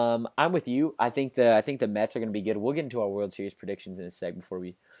 I'm with you. I think the Mets are going to be good. We'll get into our World Series predictions in a sec before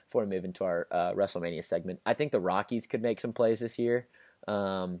we move into our WrestleMania segment. I think the Rockies could make some plays this year.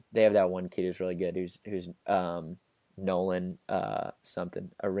 They have that one kid who's really good. Who's Nolan something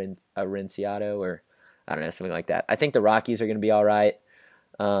Arinciado, or I don't know, something like that. I think the Rockies are going to be all right.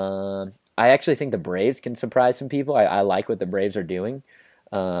 I actually think the Braves can surprise some people. I like what the Braves are doing.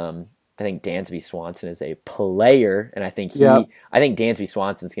 I think Dansby Swanson is a player, and I think Dansby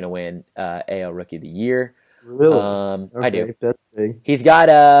Swanson's going to win AL Rookie of the Year. Really? I do. That's big. He's got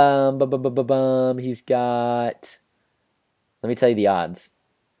let me tell you the odds.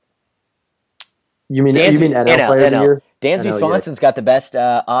 You mean NL Player of the Year? Dansby Swanson's got the best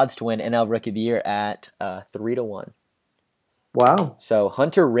odds to win NL Rookie of the Year at 3-1. Wow. So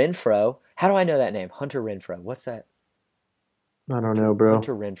Hunter Renfroe. How do I know that name? Hunter Renfroe. What's that? I don't know, bro.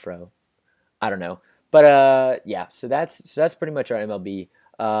 Hunter Renfroe. I don't know. But yeah, so that's pretty much our MLB.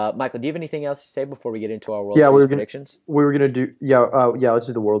 Michael, do you have anything else to say before we get into our World Series predictions? We were gonna do let's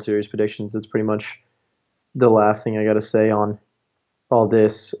do the World Series predictions. That's pretty much the last thing I got to say on all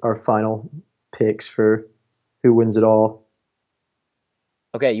this. Our final picks for who wins it all.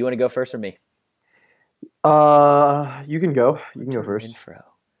 Okay, you want to go first or me? You can go. You can go first. Renfroe.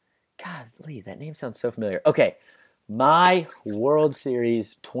 God, Lee, that name sounds so familiar. Okay, my World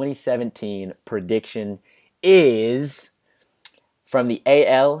Series 2017 prediction is from the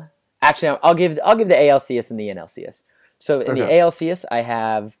AL. Actually, I'll give the ALCS and the NLCS. So in the ALCS, I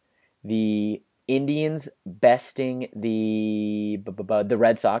have the Indians besting the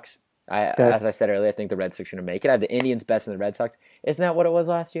Red Sox. As I said earlier, I think the Red Sox are going to make it. I have the Indians besting the Red Sox. Isn't that what it was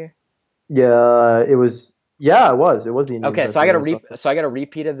last year? Yeah, it was. Yeah, it was. It was the Indians. Okay, so I got a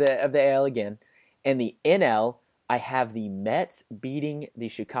repeat of the AL again, and the NL. I have the Mets beating the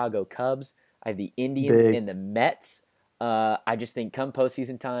Chicago Cubs. I have the Indians and the Mets. I just think come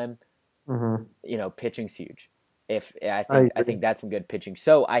postseason time, pitching's huge. I think that's some good pitching.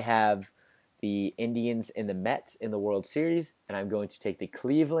 So I have the Indians and the Mets in the World Series, and I'm going to take the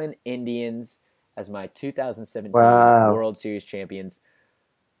Cleveland Indians as my 2017 World Series champions.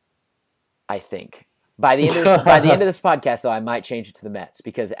 I think by the end of this podcast, though, I might change it to the Mets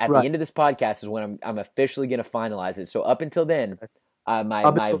because at the end of this podcast is when I'm officially going to finalize it. So up until then,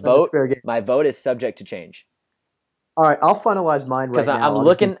 my vote is subject to change. All right, I'll finalize mine right now.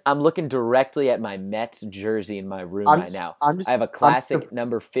 Because I'm looking directly at my Mets jersey in my room right now. I have a classic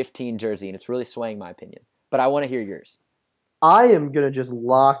number 15 jersey, and it's really swaying my opinion. But I want to hear yours. I am gonna just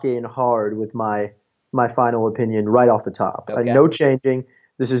lock in hard with my final opinion right off the top. Okay. No changing.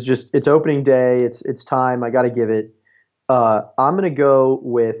 This is just it's opening day. It's time. I got to give it. I'm gonna go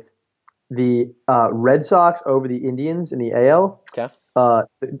with the Red Sox over the Indians in the AL. Okay.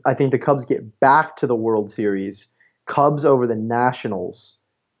 I think the Cubs get back to the World Series. Cubs over the Nationals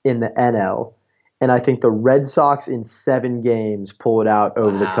in the NL, and I think the Red Sox in 7 games pull it out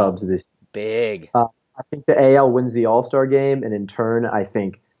over the Cubs this. Big. I I think the AL wins the All-Star game, and in turn, I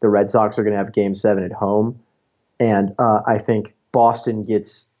think the Red Sox are going to have Game 7 at home, and I think Boston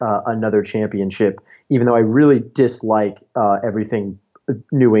gets another championship, even though I really dislike everything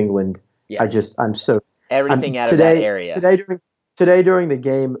New England. Yes. I'm so everything out of that area. Today during the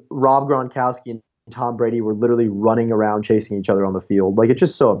game, Rob Gronkowski and Tom Brady were literally running around chasing each other on the field. Like, it's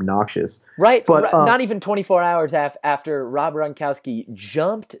just so obnoxious. Right, but not even 24 hours after Rob Gronkowski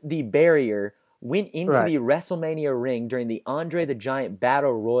jumped the barrier, went into the WrestleMania ring during the Andre the Giant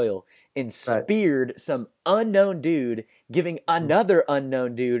Battle Royal, and speared some unknown dude, giving another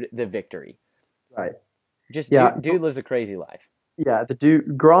unknown dude the victory. Right. Dude lives a crazy life. Yeah, the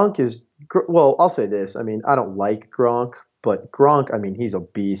dude, Gronk is, well, I'll say this. I mean, I don't like Gronk, but Gronk, I mean, he's a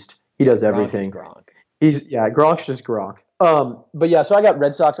beast. He does everything. Gronk. Gronk's just Gronk. But yeah, so I got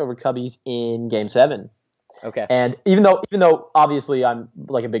Red Sox over Cubbies in Game 7. Okay. And even though obviously I'm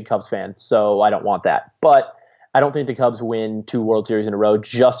like a big Cubs fan, so I don't want that. But I don't think the Cubs win 2 World Series in a row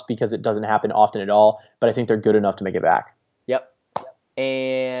just because it doesn't happen often at all. But I think they're good enough to make it back. Yep.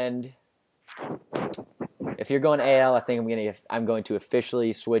 And if you're going AL, I think I'm going to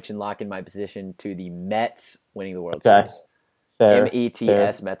officially switch and lock in my position to the Mets winning the World Series. Fair, METS,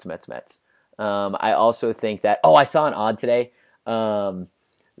 fair. Mets. I also think that. Oh, I saw an odd today.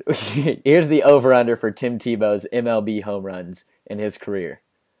 Here's the over/under for Tim Tebow's MLB home runs in his career.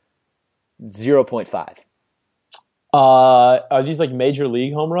 0.5. Are these like major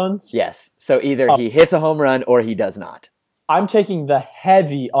league home runs? Yes. So either he hits a home run or he does not. I'm taking the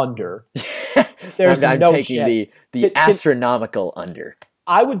heavy under. I'm taking the astronomical under.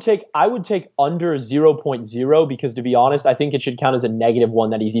 I would take under 0.0 because, to be honest, I think it should count as a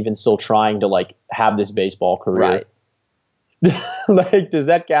 -1 that he's even still trying to like have this baseball career. Right. Like, does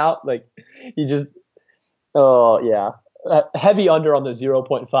that count? Like, he just, heavy under on the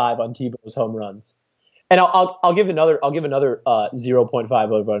 0.5 on Tebow's home runs. And I'll give another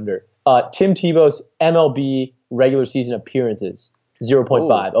 0.5 over under. Tim Tebow's MLB regular season appearances,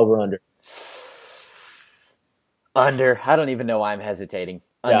 0.5 over under. Under. I don't even know why I'm hesitating.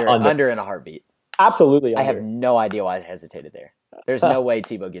 Under in a heartbeat. Absolutely under. I have no idea why I hesitated there. There's no way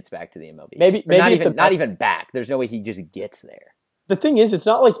Tebow gets back to the MLB. Maybe not even back. There's no way he just gets there. The thing is, it's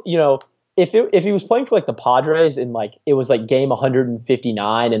not like, if he was playing for like the Padres and like it was like game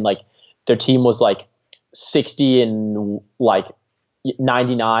 159 and like their team was like 60 and like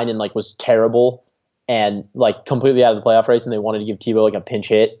 99 and like was terrible and like completely out of the playoff race and they wanted to give Tebow like a pinch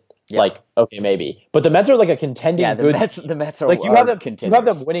hit. Yep. Like, okay, maybe, but the Mets are like a contending. Yeah, the Mets are like you have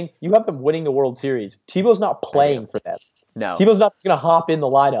them winning. You have them winning the World Series. Tebow's not playing for them. No, Tebow's not going to hop in the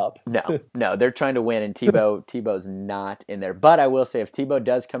lineup. No, they're trying to win, and Tebow's not in there. But I will say, if Tebow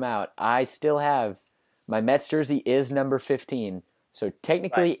does come out, I still have my Mets jersey is number 15. So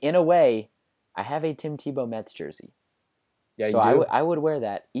technically, in a way, I have a Tim Tebow Mets jersey. Yeah, so I would wear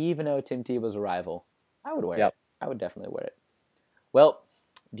that, even though Tim Tebow's a rival. I would wear it. I would definitely wear it. Well.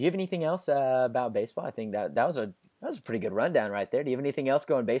 Do you have anything else about baseball? I think that was a pretty good rundown right there. Do you have anything else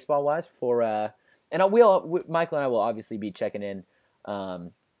going baseball wise before? And Michael and I will obviously be checking in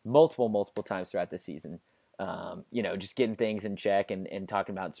multiple times throughout the season. Just getting things in check and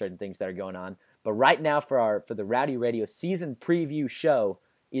talking about certain things that are going on. But right now for the Rowdy Radio season preview show,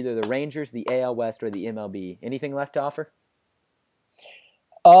 either the Rangers, the AL West, or the MLB. Anything left to offer?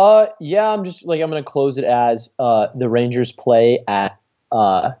 Yeah, I'm going to close it as the Rangers play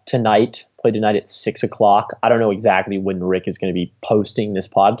tonight at 6:00. I don't know exactly when Rick is going to be posting this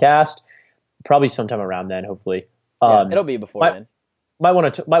podcast. Probably sometime around then, hopefully. It'll be before then. Might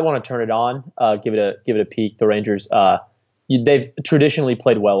want to turn it on. Give it a peek. The Rangers, they've traditionally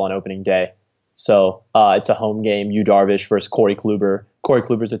played well on opening day, so it's a home game. Yu Darvish versus Corey Kluber. Corey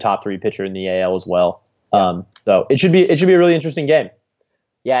Kluber's a top 3 pitcher in the AL as well. So it should be a really interesting game.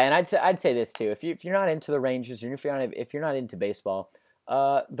 Yeah, and I'd say this too. If you're not into the Rangers, or if you're not into baseball.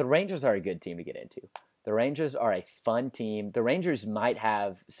 The Rangers are a good team to get into. The Rangers are a fun team. The Rangers might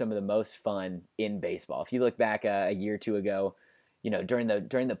have some of the most fun in baseball. If you look back a year or two ago, during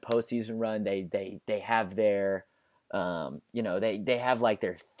the postseason run, they have their, they have like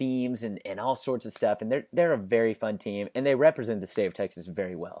their themes and all sorts of stuff, and they're a very fun team, and they represent the state of Texas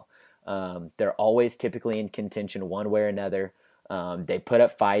very well. They're always typically in contention one way or another. They put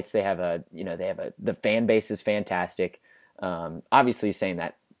up fights. The fan base is fantastic. Obviously saying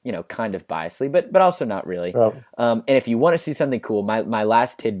that, kind of biasly, but also not really. Oh. And if you want to see something cool, my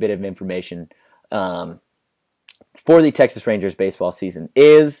last tidbit of information for the Texas Rangers baseball season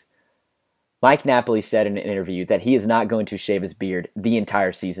is Mike Napoli said in an interview that he is not going to shave his beard the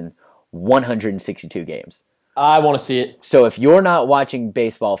entire season, 162 games. I want to see it. So if you're not watching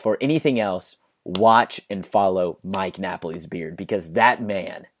baseball for anything else, watch and follow Mike Napoli's beard, because that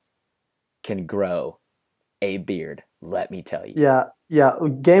man can grow a beard, let me tell you. Yeah.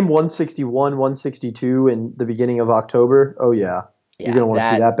 Game 161, 162 in the beginning of October. Oh, yeah. You're going to want to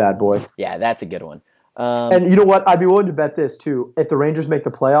see that bad boy. Yeah, that's a good one. And you know what? I'd be willing to bet this, too. If the Rangers make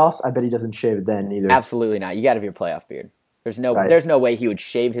the playoffs, I bet he doesn't shave it then either. Absolutely not. You got to have your playoff beard. There's no way he would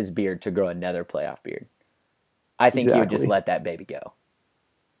shave his beard to grow another playoff beard. I think he would just let that baby go.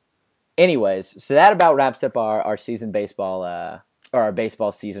 Anyways, so that about wraps up our season baseball, or our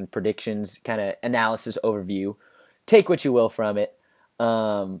baseball season predictions, kind of analysis overview. Take what you will from it.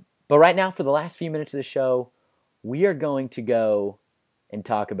 But right now, for the last few minutes of the show, we are going to go and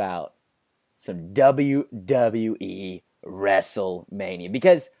talk about some WWE WrestleMania.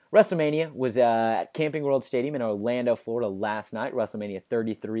 Because WrestleMania was at Camping World Stadium in Orlando, Florida last night, WrestleMania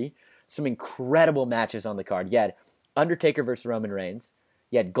 33. Some incredible matches on the card. You had Undertaker versus Roman Reigns.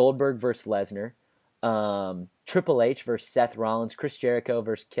 You had Goldberg versus Lesnar. Triple H versus Seth Rollins. Chris Jericho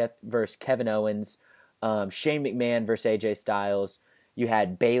versus Kevin Owens. Shane McMahon versus AJ Styles. You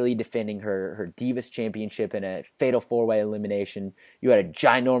had Bayley defending her Divas Championship in a fatal 4-way elimination. You had a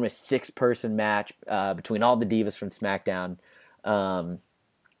ginormous 6-person match between all the Divas from SmackDown.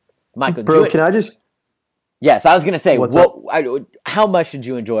 Michael, can I just... Yes, I was going to say, how much did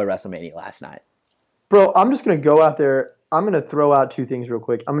you enjoy WrestleMania last night? Bro, I'm just going to go out there. I'm going to throw out 2 things real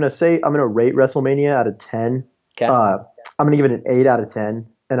quick. I'm going to rate WrestleMania out of 10. Okay. I'm going to give it an 8 out of 10,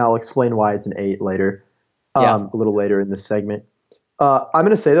 and I'll explain why it's an 8 later, a little later in this segment. I'm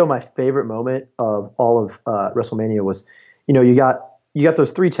going to say, though, my favorite moment of all of WrestleMania was, you got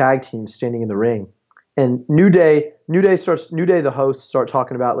those 3 tag teams standing in the ring, and New Day, the hosts start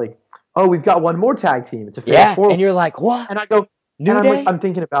talking about, like, oh, we've got one more tag team. It's a fatal 4-way. And you're like, what? And I go, New Day? Like, I'm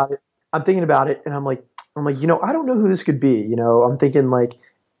thinking about it, and I'm like, I don't know who this could be. I'm thinking, like,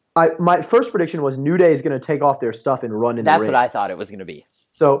 my first prediction was New Day is going to take off their stuff and run in the ring. That's what I thought it was going to be.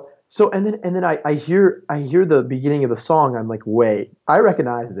 So and then I hear the beginning of the song. I'm like, wait, I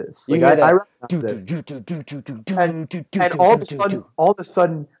recognize this. Like, I recognize this. And all of a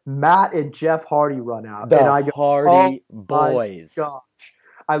sudden, Matt and Jeff Hardy run out, and I go, Hardy Boys. My gosh!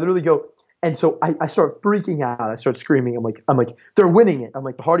 I literally go, and so I start freaking out. I start screaming. I'm like, they're winning it. I'm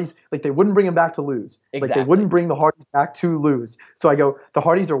like, the Hardys, like, they wouldn't bring him back to lose. Exactly. Like, they wouldn't bring the Hardys back to lose. So I go, the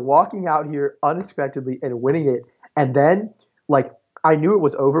Hardys are walking out here unexpectedly and winning it. And then, like, I knew it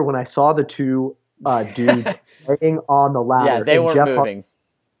was over when I saw the 2 dudes laying on the ladder. Yeah, they weren't moving.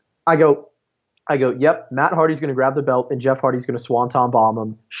 I go, yep, Matt Hardy's going to grab the belt, and Jeff Hardy's going to swanton bomb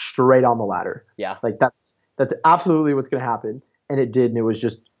him straight on the ladder. Yeah. Like, that's absolutely what's going to happen. And it did, and it was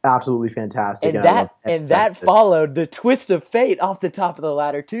just absolutely fantastic. And that followed the twist of fate off the top of the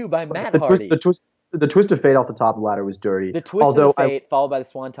ladder, too, by Matt Hardy. The twist of fate off the top of the ladder was dirty. The twist of fate followed by the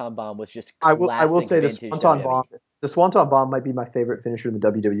swanton bomb was just classic. I will say the swanton bomb. The swanton bomb might be my favorite finisher in the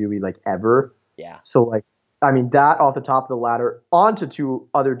WWE, like, ever. Yeah. So, like, I mean, that off the top of the ladder onto 2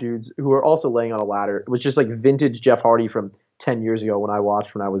 other dudes who are also laying on a ladder. It was just like vintage Jeff Hardy from 10 years ago when I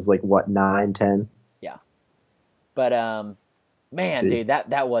was like, what, 9, 10? Yeah. But man, dude,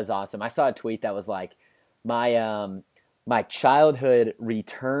 that was awesome. I saw a tweet that was like, my childhood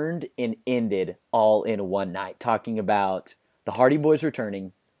returned and ended all in one night, talking about the Hardy Boys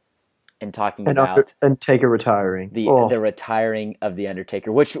returning and talking about Taker retiring. The retiring of The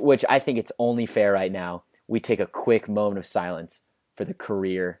Undertaker, which I think it's only fair right now we take a quick moment of silence for the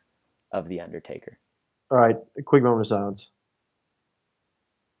career of The Undertaker. All right, a quick moment of silence.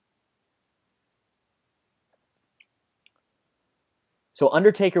 So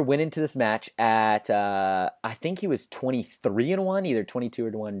Undertaker went into this match at I think he was 23-1, either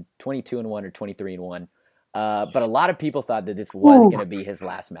 22-1, 22-1, or 23-1. But a lot of people thought that this was going to be his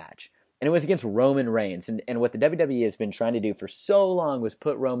last match. And it was against Roman Reigns. And what the WWE has been trying to do for so long was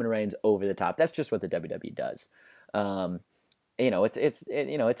put Roman Reigns over the top. That's just what the WWE does. It's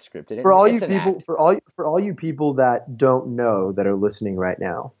scripted. For all you people that don't know that are listening right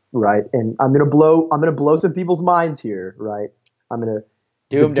now, right? And I'm gonna blow some people's minds here, right? I'm gonna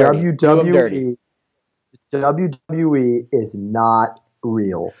do them dirty. WWE is not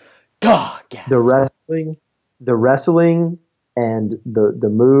real. God, yes. The wrestling and the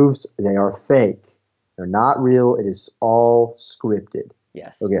moves, they are fake. They're not real. It is all scripted.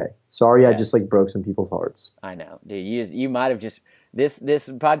 Yes. Okay. Sorry, yes. I just broke some people's hearts. I know, dude. You might have just this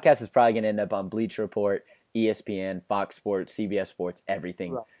podcast is probably going to end up on Bleacher Report, ESPN, Fox Sports, CBS Sports,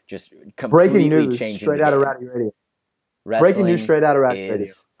 everything. Right. Just completely breaking news changing straight out of Rowdy Radio. Breaking news straight out of Rowdy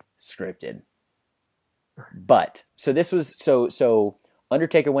Radio. Scripted. But so this was so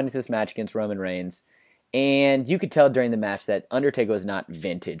Undertaker went into this match against Roman Reigns, and you could tell during the match that Undertaker was not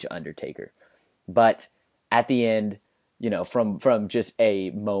vintage Undertaker. But at the end, from just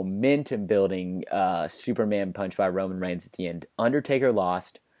a momentum building Superman punch by Roman Reigns at the end, Undertaker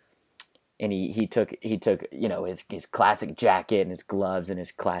lost, and he took his classic jacket and his gloves and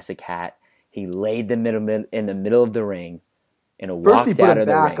his classic hat. He laid them in the middle of the ring and walked out of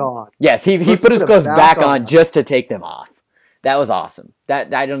the ring. On. Yes, he put his clothes back on just to take them off. That was awesome.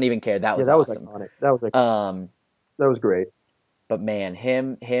 That I don't even care. That was awesome. Iconic. That was great. But man,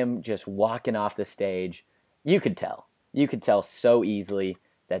 him just walking off the stage, you could tell so easily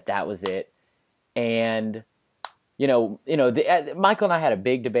that was it. And Michael and I had a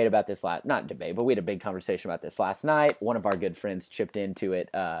big debate about this not debate, but we had a big conversation about this last night. One of our good friends chipped into it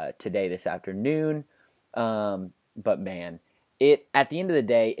this afternoon. But man, at the end of the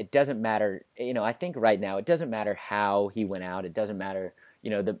day, it doesn't matter. I think right now it doesn't matter how he went out. It doesn't matter.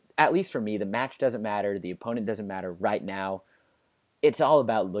 At least for me, the match doesn't matter. The opponent doesn't matter right now. It's all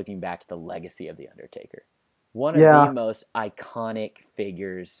about looking back at the legacy of The Undertaker. One of the most iconic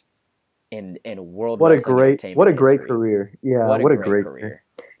figures in world wrestling entertainment. What a great career. Yeah, what a great career.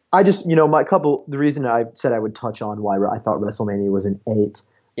 I just, the reason I said I would touch on why I thought WrestleMania was an 8.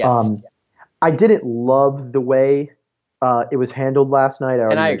 Yes. I didn't love the way it was handled last night. I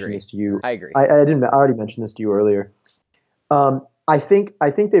already mentioned this to you. I agree. I already mentioned this to you earlier. I think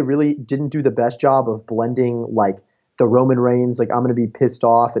they really didn't do the best job of blending like the Roman Reigns, like I'm going to be pissed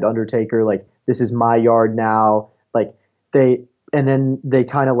off at Undertaker, like this is my yard now. Like they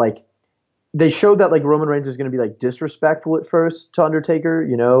kind of like they showed that like Roman Reigns was going to be like disrespectful at first to Undertaker,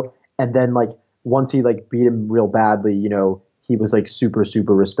 and then like once he like beat him real badly, he was like super,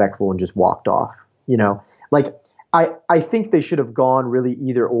 super respectful and just walked off, like I think they should have gone really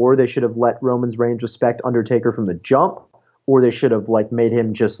either or. They should have let Roman Reigns respect Undertaker from the jump, or they should have like made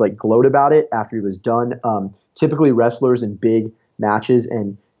him just like gloat about it after he was done. Typically wrestlers in big matches,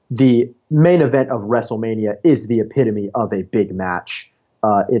 and the main event of WrestleMania is the epitome of a big match.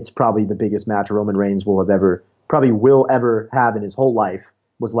 It's probably the biggest match Roman Reigns will ever have in his whole life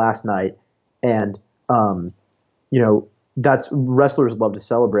was last night. And, that's wrestlers love to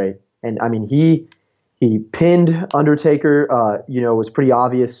celebrate. And I mean, he pinned Undertaker, was pretty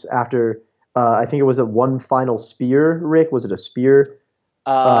obvious after, I think it was one final spear. Rick, was it a spear?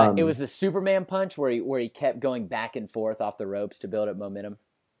 It was the Superman punch where he kept going back and forth off the ropes to build up momentum.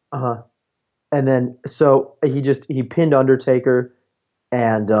 Uh-huh. And then so he pinned Undertaker,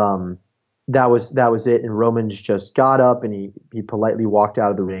 and that was it. And Roman's just got up and he politely walked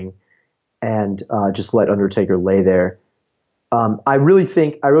out of the ring and just let Undertaker lay there. I really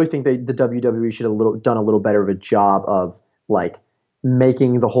think the WWE should have done a little better of a job of like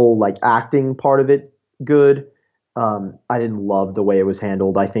making the whole like acting part of it good. I didn't love the way it was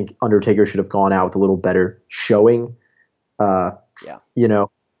handled. I think Undertaker should have gone out with a little better showing. I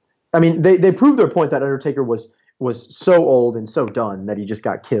mean, they proved their point that Undertaker was so old and so done that he just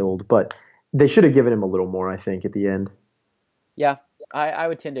got killed, but they should have given him a little more, I think, at the end. Yeah, I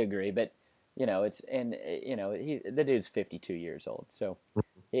would tend to agree, but the dude's 52 years old, so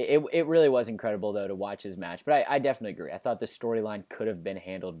it really was incredible though to watch his match. But I definitely agree. I thought the storyline could have been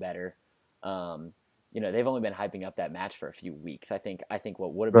handled better. They've only been hyping up that match for a few weeks. I think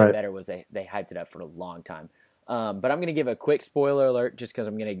what would have been better was they hyped it up for a long time. But I'm going to give a quick spoiler alert just because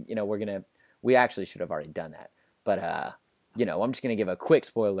we actually should have already done that. But I'm just going to give a quick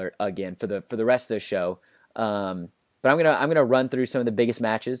spoiler alert again for the rest of the show. But I'm going to run through some of the biggest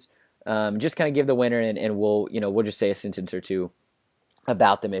matches. Just kind of give the winner and we'll just say a sentence or two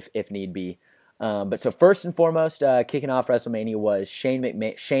about them if need be. But so first and foremost, kicking off WrestleMania was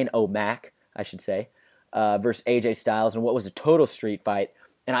Shane O'Mac, I should say, versus AJ Styles, and what was a total street fight.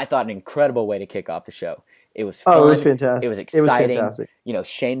 And I thought an incredible way to kick off the show. It was fun. Oh, it was fantastic. It was exciting. It was fantastic.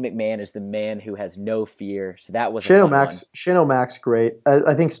 Shane McMahon is the man who has no fear. So that was Shane O'Mac's great.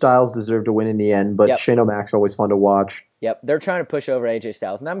 I think Styles deserved to win in the end, but Shane O'Mac's always fun to watch. Yep, they're trying to push over AJ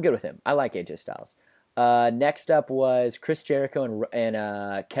Styles, and I'm good with him. I like AJ Styles. Next up was Chris Jericho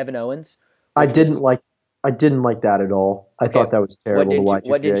and Kevin Owens. I didn't like that at all. I thought that was terrible to watch.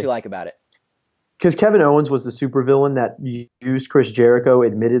 What didn't you like about it? Because Kevin Owens was the supervillain that used Chris Jericho,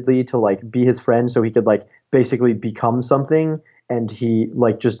 admittedly, to like be his friend, so he could like basically become something, and he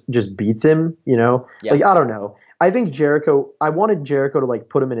like just beats him. Like I don't know. I think I wanted Jericho to like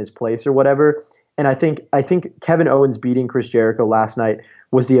put him in his place or whatever, and I think Kevin Owens beating Chris Jericho last night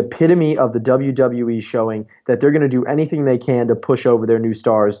was the epitome of the WWE showing that they're going to do anything they can to push over their new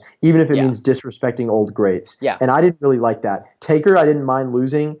stars, even if it means disrespecting old greats. Yeah. And I didn't really like that. Taker, I didn't mind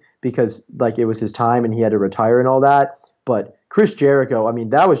losing because like it was his time and he had to retire and all that. But Chris Jericho, I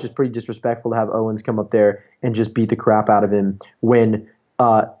mean, that was just pretty disrespectful to have Owens come up there and just beat the crap out of him when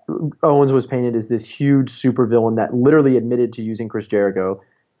Owens was painted as this huge supervillain that literally admitted to using Chris Jericho.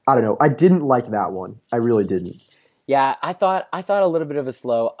 I don't know. I didn't like that one. I really didn't. Yeah, I thought a little bit of a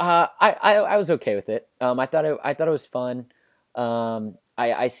slow. I was okay with it. I thought it was fun.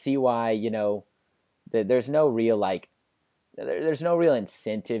 I see why, there's no real there's no real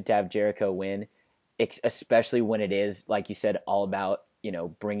incentive to have Jericho win, especially when it is, like you said, all about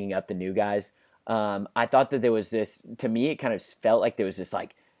bringing up the new guys. I thought that there was this, to me, it kind of felt like there was this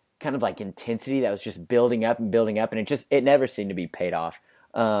kind of intensity that was just building up, and it never seemed to be paid off.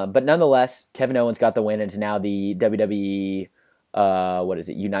 But nonetheless, Kevin Owens got the win and is now the WWE,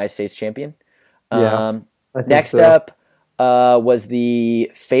 United States champion. Next up was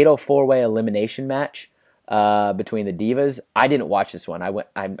the Fatal 4-Way Elimination match between the Divas. I didn't watch this one.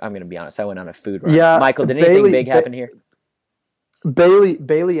 I'm going to be honest. I went on a food run. Yeah, Michael, did anything big happen here?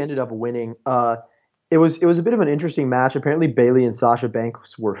 Bayley ended up winning. It was a bit of an interesting match. Apparently, Bayley and Sasha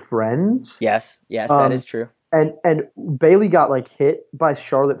Banks were friends. Yes, that is true. And Bayley got hit by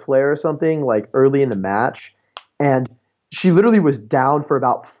Charlotte Flair or something early in the match, and she literally was down for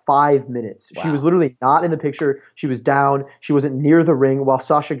about 5 minutes. Wow. She was literally not in the picture. She was down. She wasn't near the ring while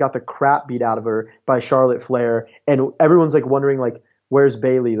Sasha got the crap beat out of her by Charlotte Flair, and everyone's wondering where's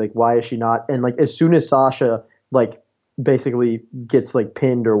Bayley? Why is she not? And as soon as Sasha basically gets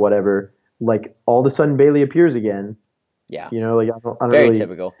pinned or whatever, all of a sudden Bayley appears again. Yeah. I don't very really,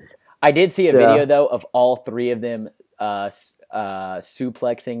 typical. I did see a video though of all three of them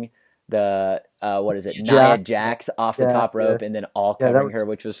suplexing the Nia Jax off the top rope and then all covering her,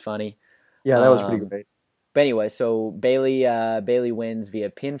 which was funny. Yeah, that was pretty great. But anyway, so Bayley wins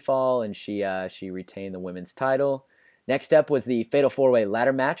via pinfall, and she retained the women's title. Next up was the Fatal 4-Way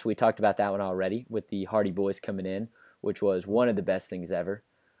ladder match. We talked about that one already with the Hardy Boys coming in, which was one of the best things ever.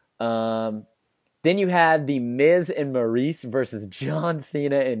 Then you had the Miz and Maurice versus John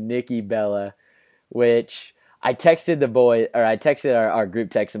Cena and Nikki Bella, which I texted our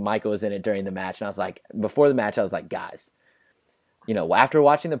group text, and Michael was in it during the match, and I was like, before the match, I was like, guys, after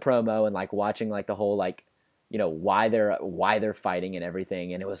watching the promo and watching the whole why they're fighting and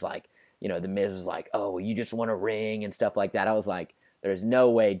everything, and it was the Miz was like, oh, you just want a ring and stuff like that. I was like, there's no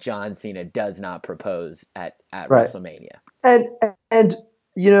way John Cena does not propose at WrestleMania. And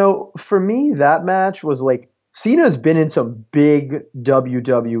for me, that match was Cena's been in some big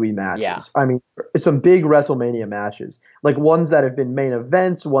WWE matches. Yeah. I mean, some big WrestleMania matches, ones that have been main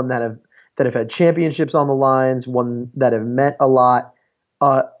events, one that have had championships on the lines, one that have meant a lot.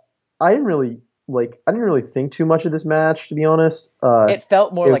 I didn't really think too much of this match, to be honest. It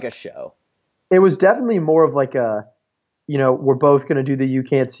felt more like a show. It was definitely more of we're both going to do the You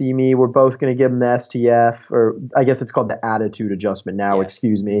Can't See Me. We're both going to give them the STF, or I guess it's called the attitude adjustment now. Yes,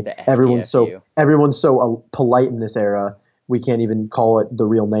 excuse me. Everyone's so polite in this era. We can't even call it the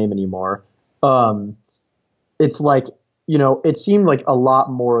real name anymore. It's it seemed like a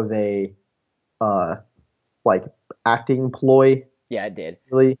lot more of a acting ploy. Yeah, it did.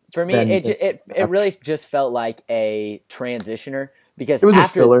 Really, for me, it really just felt like a transitioner, because it was a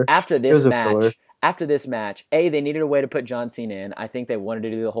filler. After this match, they needed a way to put John Cena in. I think they wanted to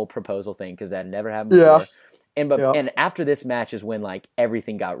do the whole proposal thing because that had never happened before. And after this match is when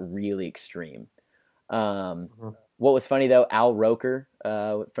everything got really extreme. What was funny though, Al Roker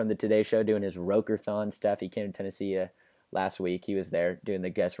from the Today Show doing his Roker-thon stuff. He came to Tennessee last week. He was there doing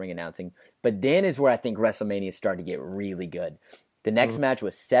the guest ring announcing. But then is where I think WrestleMania started to get really good. The next match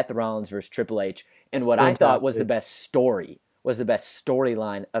was Seth Rollins versus Triple H, and what I thought was the best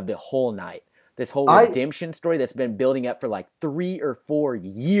storyline of the whole night. This whole redemption story that's been building up for 3 or 4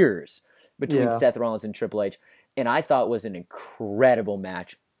 years between Seth Rollins and Triple H, and I thought was an incredible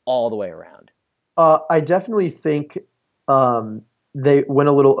match all the way around. I definitely think they went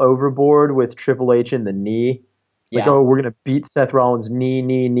a little overboard with Triple H and the knee. Oh, we're going to beat Seth Rollins knee.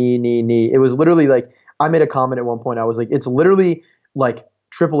 It was literally I made a comment at one point. I was like, it's literally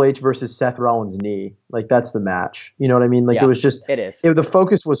Triple H versus Seth Rollins knee. That's the match. You know what I mean? It was just, it is. The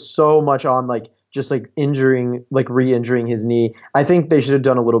focus was so much on injuring, re-injuring his knee. I think they should have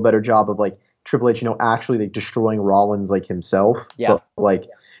done a little better job of Triple H, actually destroying Rollins himself. Yeah. But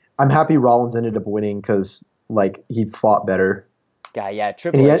I'm happy Rollins ended up winning because he fought better. Yeah.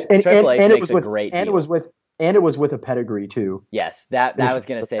 Triple H makes a great deal. And it was with a pedigree too. Yes, I was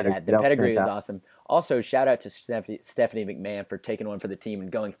going to say that. The pedigree was awesome. Also, shout out to Stephanie McMahon for taking one for the team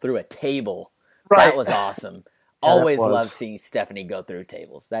and going through a table. Right. That was awesome. Always love seeing Stephanie go through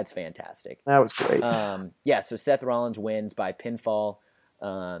tables. That's fantastic. That was great. So Seth Rollins wins by pinfall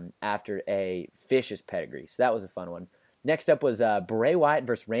after a vicious pedigree. So that was a fun one. Next up was Bray Wyatt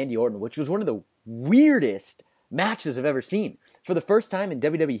versus Randy Orton, which was one of the weirdest matches I've ever seen. For the first time in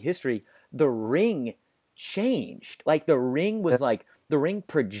WWE history, the ring changed. Like the ring was like, the ring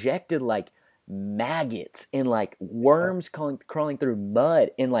projected like maggots and like worms crawling through mud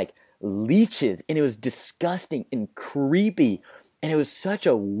and like leeches, and it was disgusting and creepy, and it was such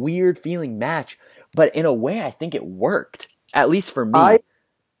a weird feeling match, but in a way I think it worked, at least for me.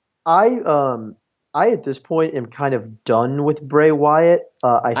 I at this point am kind of done with Bray Wyatt.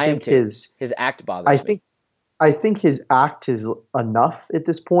 I think his act bothers me. I think his act is enough at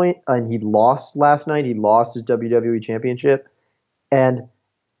this point, and he lost last night. He lost his WWE Championship, and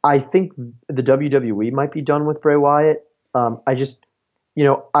I think the WWE might be done with Bray Wyatt. I just,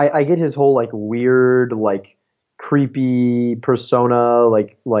 I get his whole like weird, like creepy persona,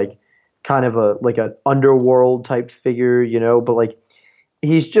 like kind of an underworld type figure, but like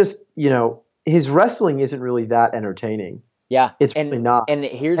he's just, his wrestling isn't really that entertaining. Yeah, it's really not. And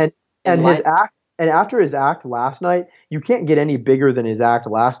here's his act. And after his act last night, you can't get any bigger than his act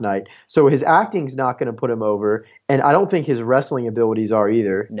last night. So his acting's not going to put him over, and I don't think his wrestling abilities are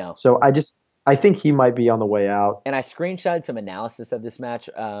either. No. So I think he might be on the way out. And I screenshotted some analysis of this match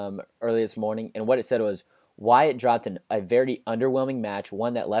early this morning, and what it said was Wyatt dropped a very underwhelming match,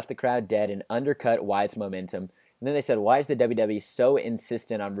 one that left the crowd dead and undercut Wyatt's momentum. And then they said, why is the WWE so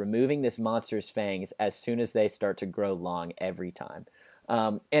insistent on removing this monster's fangs as soon as they start to grow long every time?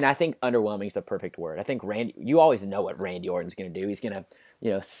 And I think underwhelming is the perfect word. I think you always know what Randy Orton's going to do. He's going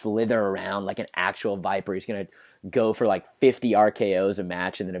to, slither around like an actual viper. He's going to go for like 50 RKOs a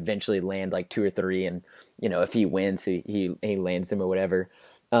match and then eventually land like 2 or 3. And, if he wins, he lands them or whatever.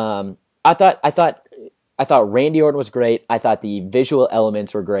 I thought Randy Orton was great. I thought the visual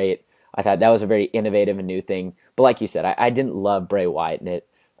elements were great. I thought that was a very innovative and new thing. But like you said, I didn't love Bray Wyatt in it.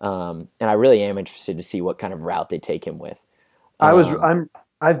 And I really am interested to see what kind of route they take him with.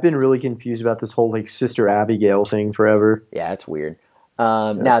 I've been really confused about this whole like Sister Abigail thing forever. Yeah, it's weird.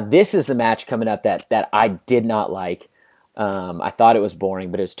 Now this is the match coming up that I did not like. I thought it was boring,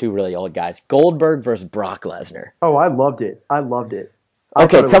 but it was two really old guys. Goldberg versus Brock Lesnar. Oh, I loved it.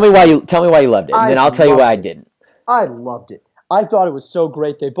 Okay, tell me why you loved it, and then I'll tell you why I didn't. I loved it. I thought it was so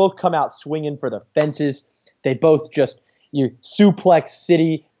great. They both come out swinging for the fences. They both just suplex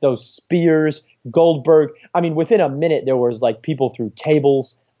city, those spears. Goldberg, I mean, within a minute, there was like people through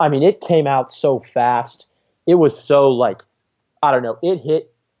tables. I mean, it came out so fast. It was so like, I don't know, it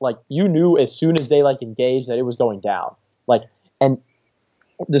hit like you knew as soon as they like engaged that it was going down. Like, and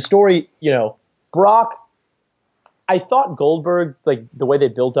the story, Brock, I thought Goldberg, like the way they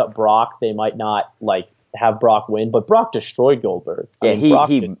built up Brock, they might not like have Brock win, but Brock destroyed Goldberg.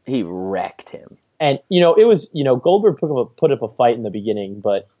 He wrecked him. And, it was, Goldberg put up a fight in the beginning,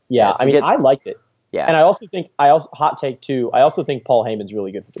 but yeah, I mean, I liked it. Yeah. And I also think, hot take too, I also think Paul Heyman's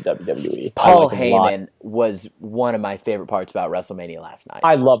really good for the WWE. Paul Heyman was one of my favorite parts about WrestleMania last night.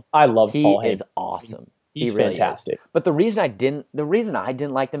 I love Paul Heyman. He is awesome. He's really fantastic. Is. But the reason I didn't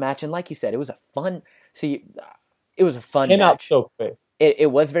like the match, and like you said, it was a fun match. Came out so quick.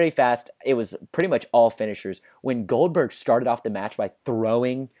 It was very fast. It was pretty much all finishers. When Goldberg started off the match by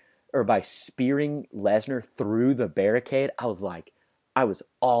spearing Lesnar through the barricade, I was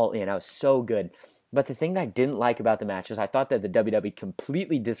all in. I was so good. But the thing that I didn't like about the match is I thought that the WWE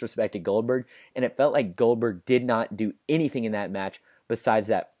completely disrespected Goldberg, and it felt like Goldberg did not do anything in that match besides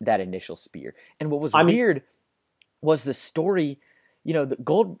that initial spear. And what was weird was the story.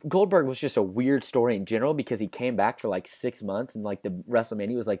 Goldberg was just a weird story in general because he came back for like 6 months, and like the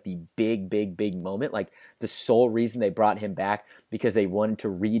WrestleMania was like the big moment. Like the sole reason they brought him back because they wanted to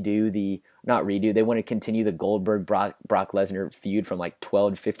they wanted to continue the Goldberg Brock Lesnar feud from like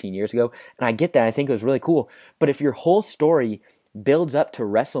 12 to 15 years ago. And I get that. I think it was really cool. But if your whole story builds up to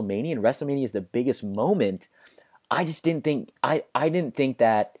WrestleMania and WrestleMania is the biggest moment, I just didn't think I didn't think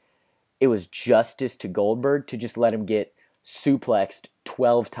that it was justice to Goldberg to just let him get suplexed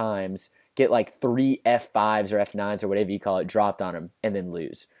 12 times, get like 3 F5s or F9s or whatever you call it dropped on him, and then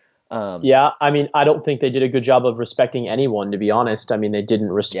lose. Yeah, I mean, I don't think they did a good job of respecting anyone, to be honest. I mean, they didn't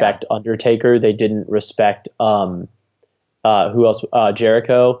respect Undertaker. They didn't respect who else?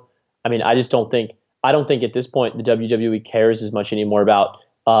 Jericho. I mean, I don't think at this point the WWE cares as much anymore about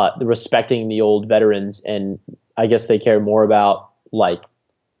respecting the old veterans, and I guess they care more about like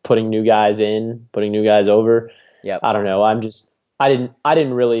putting new guys in, putting new guys over. Yeah, I don't know. I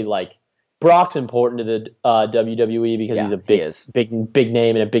didn't really like. Brock's important to the WWE because he's a big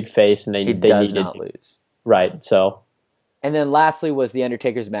name and a big face, and they does not lose. Right. So, and then lastly was the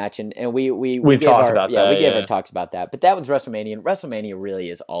Undertaker's match, and we've talked about that. We gave our talks about that, but that was WrestleMania, and WrestleMania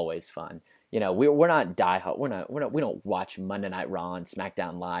really is always fun. we're not diehard. We don't watch Monday Night Raw and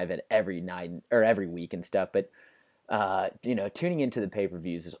SmackDown Live at every night or every week and stuff. But tuning into the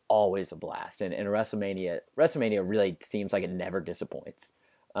pay-per-views is always a blast, and WrestleMania really seems like it never disappoints.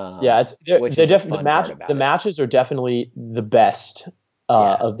 The matches are definitely the best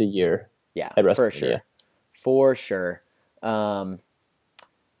of the year. Yeah, for sure.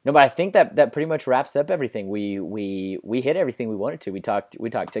 No, but I think that pretty much wraps up everything. We hit everything we wanted to. We talked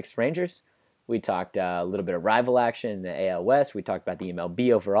Texas Rangers. We talked a little bit of rival action in the AL West. We talked about the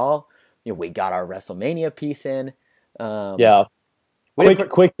MLB overall. We got our WrestleMania piece in.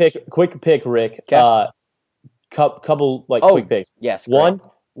 Quick pick, Rick. Okay. Couple quick picks. Yes. One.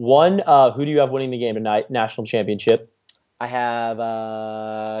 Who do you have winning the game tonight? National championship. I have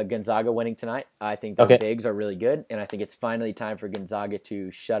Gonzaga winning tonight. I think the Bigs are really good, and I think it's finally time for Gonzaga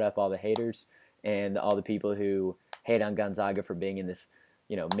to shut up all the haters and all the people who hate on Gonzaga for being in this,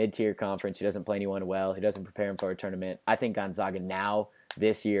 mid-tier conference who doesn't play anyone well, who doesn't prepare them for a tournament. I think Gonzaga now,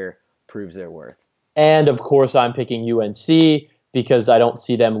 this year, proves their worth. And, of course, I'm picking UNC because I don't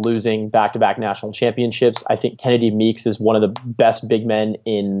see them losing back-to-back national championships. I think Kennedy Meeks is one of the best big men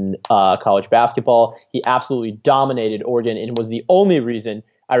in college basketball. He absolutely dominated Oregon and was the only reason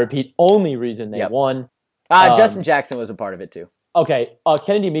they won. Justin Jackson was a part of it too. Okay,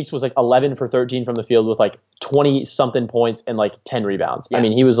 Kennedy Meeks was 11 for 13 from the field with 20-something points and 10 rebounds. Yeah. I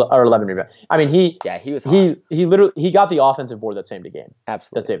mean, 11 rebounds. I mean, he was hot. He got the offensive board that saved the game.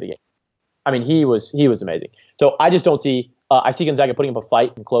 Absolutely. That saved the game. I mean, he was amazing. So I just don't see I see Gonzaga putting up a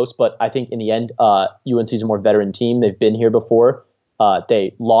fight and close, but I think in the end, UNC is a more veteran team. They've been here before.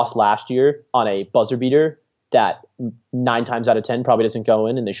 They lost last year on a buzzer beater that 9 times out of 10 probably doesn't go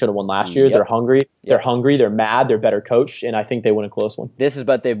in, and they should have won last year. Yep. They're hungry. Yep. They're hungry. They're mad. They're better coached, and I think they win a close one. This is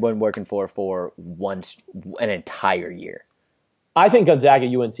what they've been working for an entire year. I think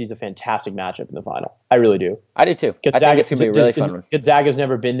Gonzaga-UNC is a fantastic matchup in the final. I really do. I do too. I think it's going to be a really fun one. Gonzaga's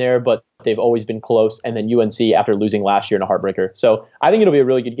never been there, but they've always been close, and then UNC after losing last year in a heartbreaker. So I think it'll be a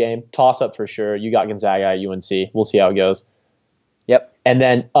really good game. Toss-up for sure. You got Gonzaga, UNC. We'll see how it goes. Yep. And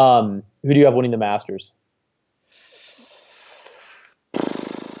then who do you have winning the Masters?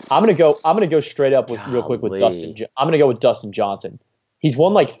 I'm gonna go straight up with real quick with Dustin. I'm gonna go with Dustin Johnson. He's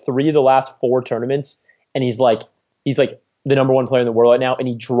won 3 of the last 4 tournaments, and he's like the number 1 player in the world right now, and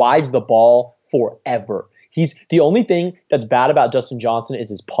he drives the ball forever. He's the only thing that's bad about Dustin Johnson is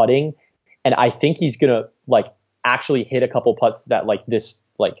his putting, and I think he's gonna actually hit a couple putts that this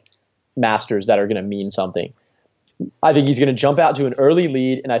Masters that are gonna mean something. I think he's gonna jump out to an early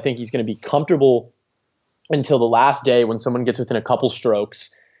lead, and I think he's gonna be comfortable until the last day when someone gets within a couple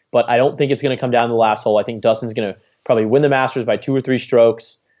strokes. But I don't think it's going to come down to the last hole. I think Dustin's going to probably win the Masters by 2 or 3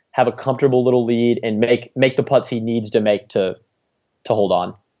 strokes, have a comfortable little lead, and make the putts he needs to make to hold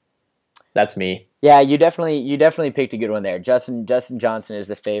on. That's me. Yeah, you definitely picked a good one there. Justin Johnson is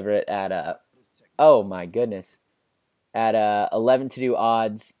the favorite at oh my goodness, at 11-2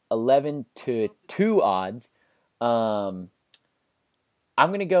 odds, 11-2 odds. I'm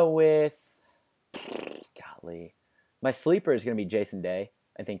going to go with my sleeper is going to be Jason Day.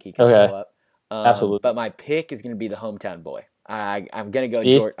 I think he can show up. Absolutely. But my pick is going to be the hometown boy. I'm going to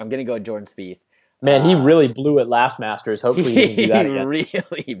go. I'm going to go Jordan Spieth. Man, he really blew it last Masters. Hopefully he can do that again. He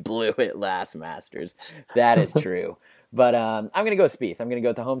really blew it last Masters. That is true. But I'm going to go Spieth. I'm going to go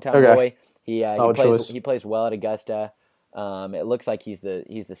with the hometown boy. He plays well at Augusta. It looks like he's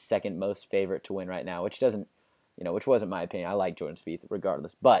the second most favorite to win right now, which wasn't my opinion. I like Jordan Spieth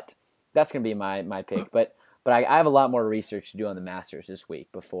regardless. But that's going to be my pick. But I have a lot more research to do on the Masters this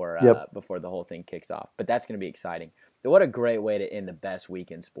week before the whole thing kicks off. But that's going to be exciting. What a great way to end the best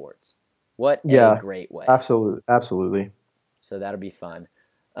week in sports. What a great way. Absolutely. So that'll be fun.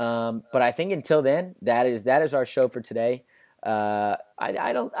 But I think until then, that is our show for today. I'm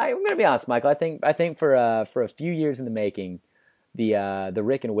going to be honest, Michael. I think for a few years in the making, the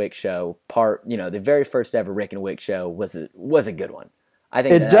Rick and Wick show the very first ever Rick and Wick show was a good one. I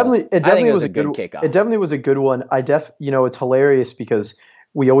think it definitely was a good kickoff. It definitely was a good one. It's hilarious because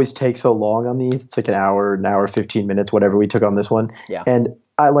we always take so long on these. It's an hour, 15 minutes, whatever we took on this one. Yeah. And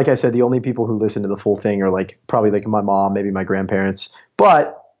like I said, the only people who listen to the full thing are probably my mom, maybe my grandparents.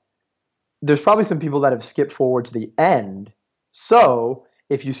 But there's probably some people that have skipped forward to the end. So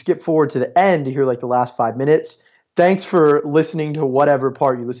if you skip forward to the end to hear the last 5 minutes, thanks for listening to whatever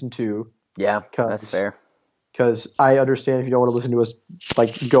part you listen to. Yeah, that's fair. Because I understand if you don't want to listen to us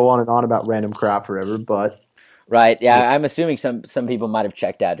go on and on about random crap forever, but right, yeah, I'm assuming some people might have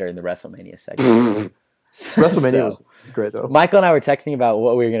checked out during the WrestleMania segment. WrestleMania was great though. Michael and I were texting about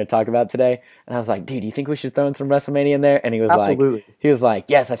what we were going to talk about today, and I was like, "Dude, do you think we should throw in some WrestleMania in there?" And he was Absolutely. like,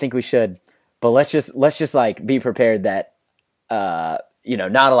 "Yes, I think we should." But let's just like be prepared that not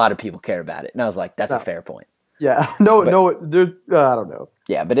a lot of people care about it. And I was like, that's a fair point. Yeah, I don't know.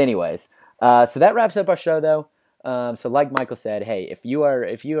 Yeah, but anyways, so that wraps up our show though. So like Michael said, hey, if you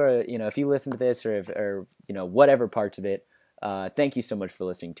listen to this or whatever parts of it, thank you so much for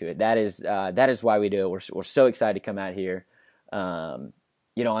listening to it. That is why we do it. We're so excited to come out here, on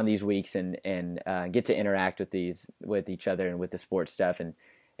these weeks and get to interact with each other and with the sports stuff, and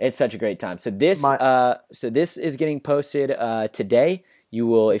it's such a great time. So this is getting posted today. You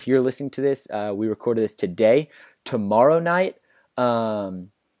will, if you're listening to this, we recorded this today. Tomorrow night,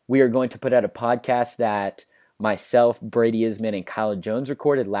 we are going to put out a podcast that myself, Brady Isman, and Kyle Jones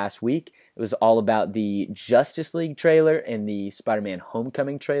recorded last week. It was all about the Justice League trailer and the Spider-Man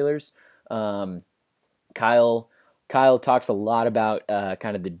Homecoming trailers. Kyle talks a lot about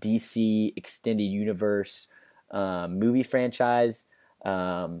kind of the DC extended universe movie franchise.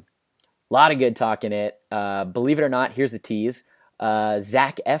 A lot of good talk in it. Believe it or not, here's the tease.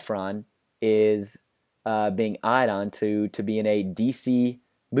 Zac Efron is being eyed on to be in a DC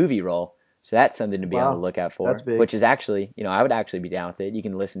movie role. So that's something to be on the lookout for, which is actually, I would actually be down with it. You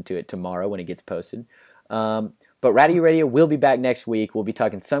can listen to it tomorrow when it gets posted. But Ratty Radio will be back next week. We'll be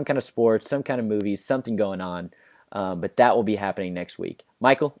talking some kind of sports, some kind of movies, something going on. But that will be happening next week.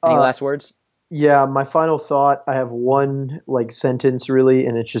 Michael, any last words? Yeah, my final thought, I have one sentence really,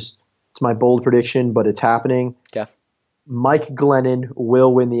 and it's my bold prediction, but it's happening. Okay. Mike Glennon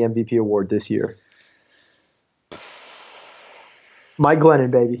will win the MVP award this year. Mike Glennon,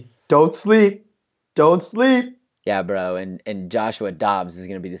 baby. Don't sleep. Don't sleep. Yeah, bro. And Joshua Dobbs is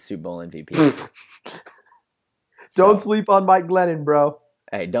going to be the Super Bowl MVP. Don't sleep on Mike Glennon, bro.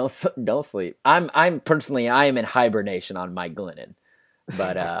 Hey, don't sleep. I'm personally, I am in hibernation on Mike Glennon.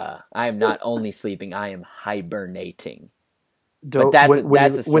 But I am not only sleeping, I am hibernating. But that's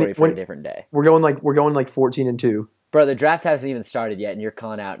a story for a different day. We're going 14-2. Bro, the draft hasn't even started yet, and you're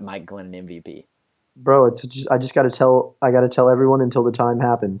calling out Mike Glennon MVP. Bro, I just got to tell everyone until the time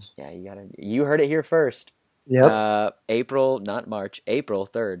happens. Yeah, you heard it here first. Yep. April 3rd. April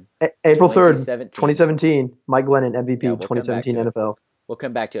 3rd, 2017. Mike Glennon, MVP, 2017 NFL. We'll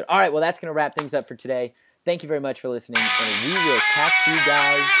come back to it. All right, well, that's going to wrap things up for today. Thank you very much for listening, and we will catch you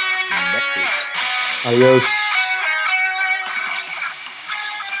guys next week. Adios.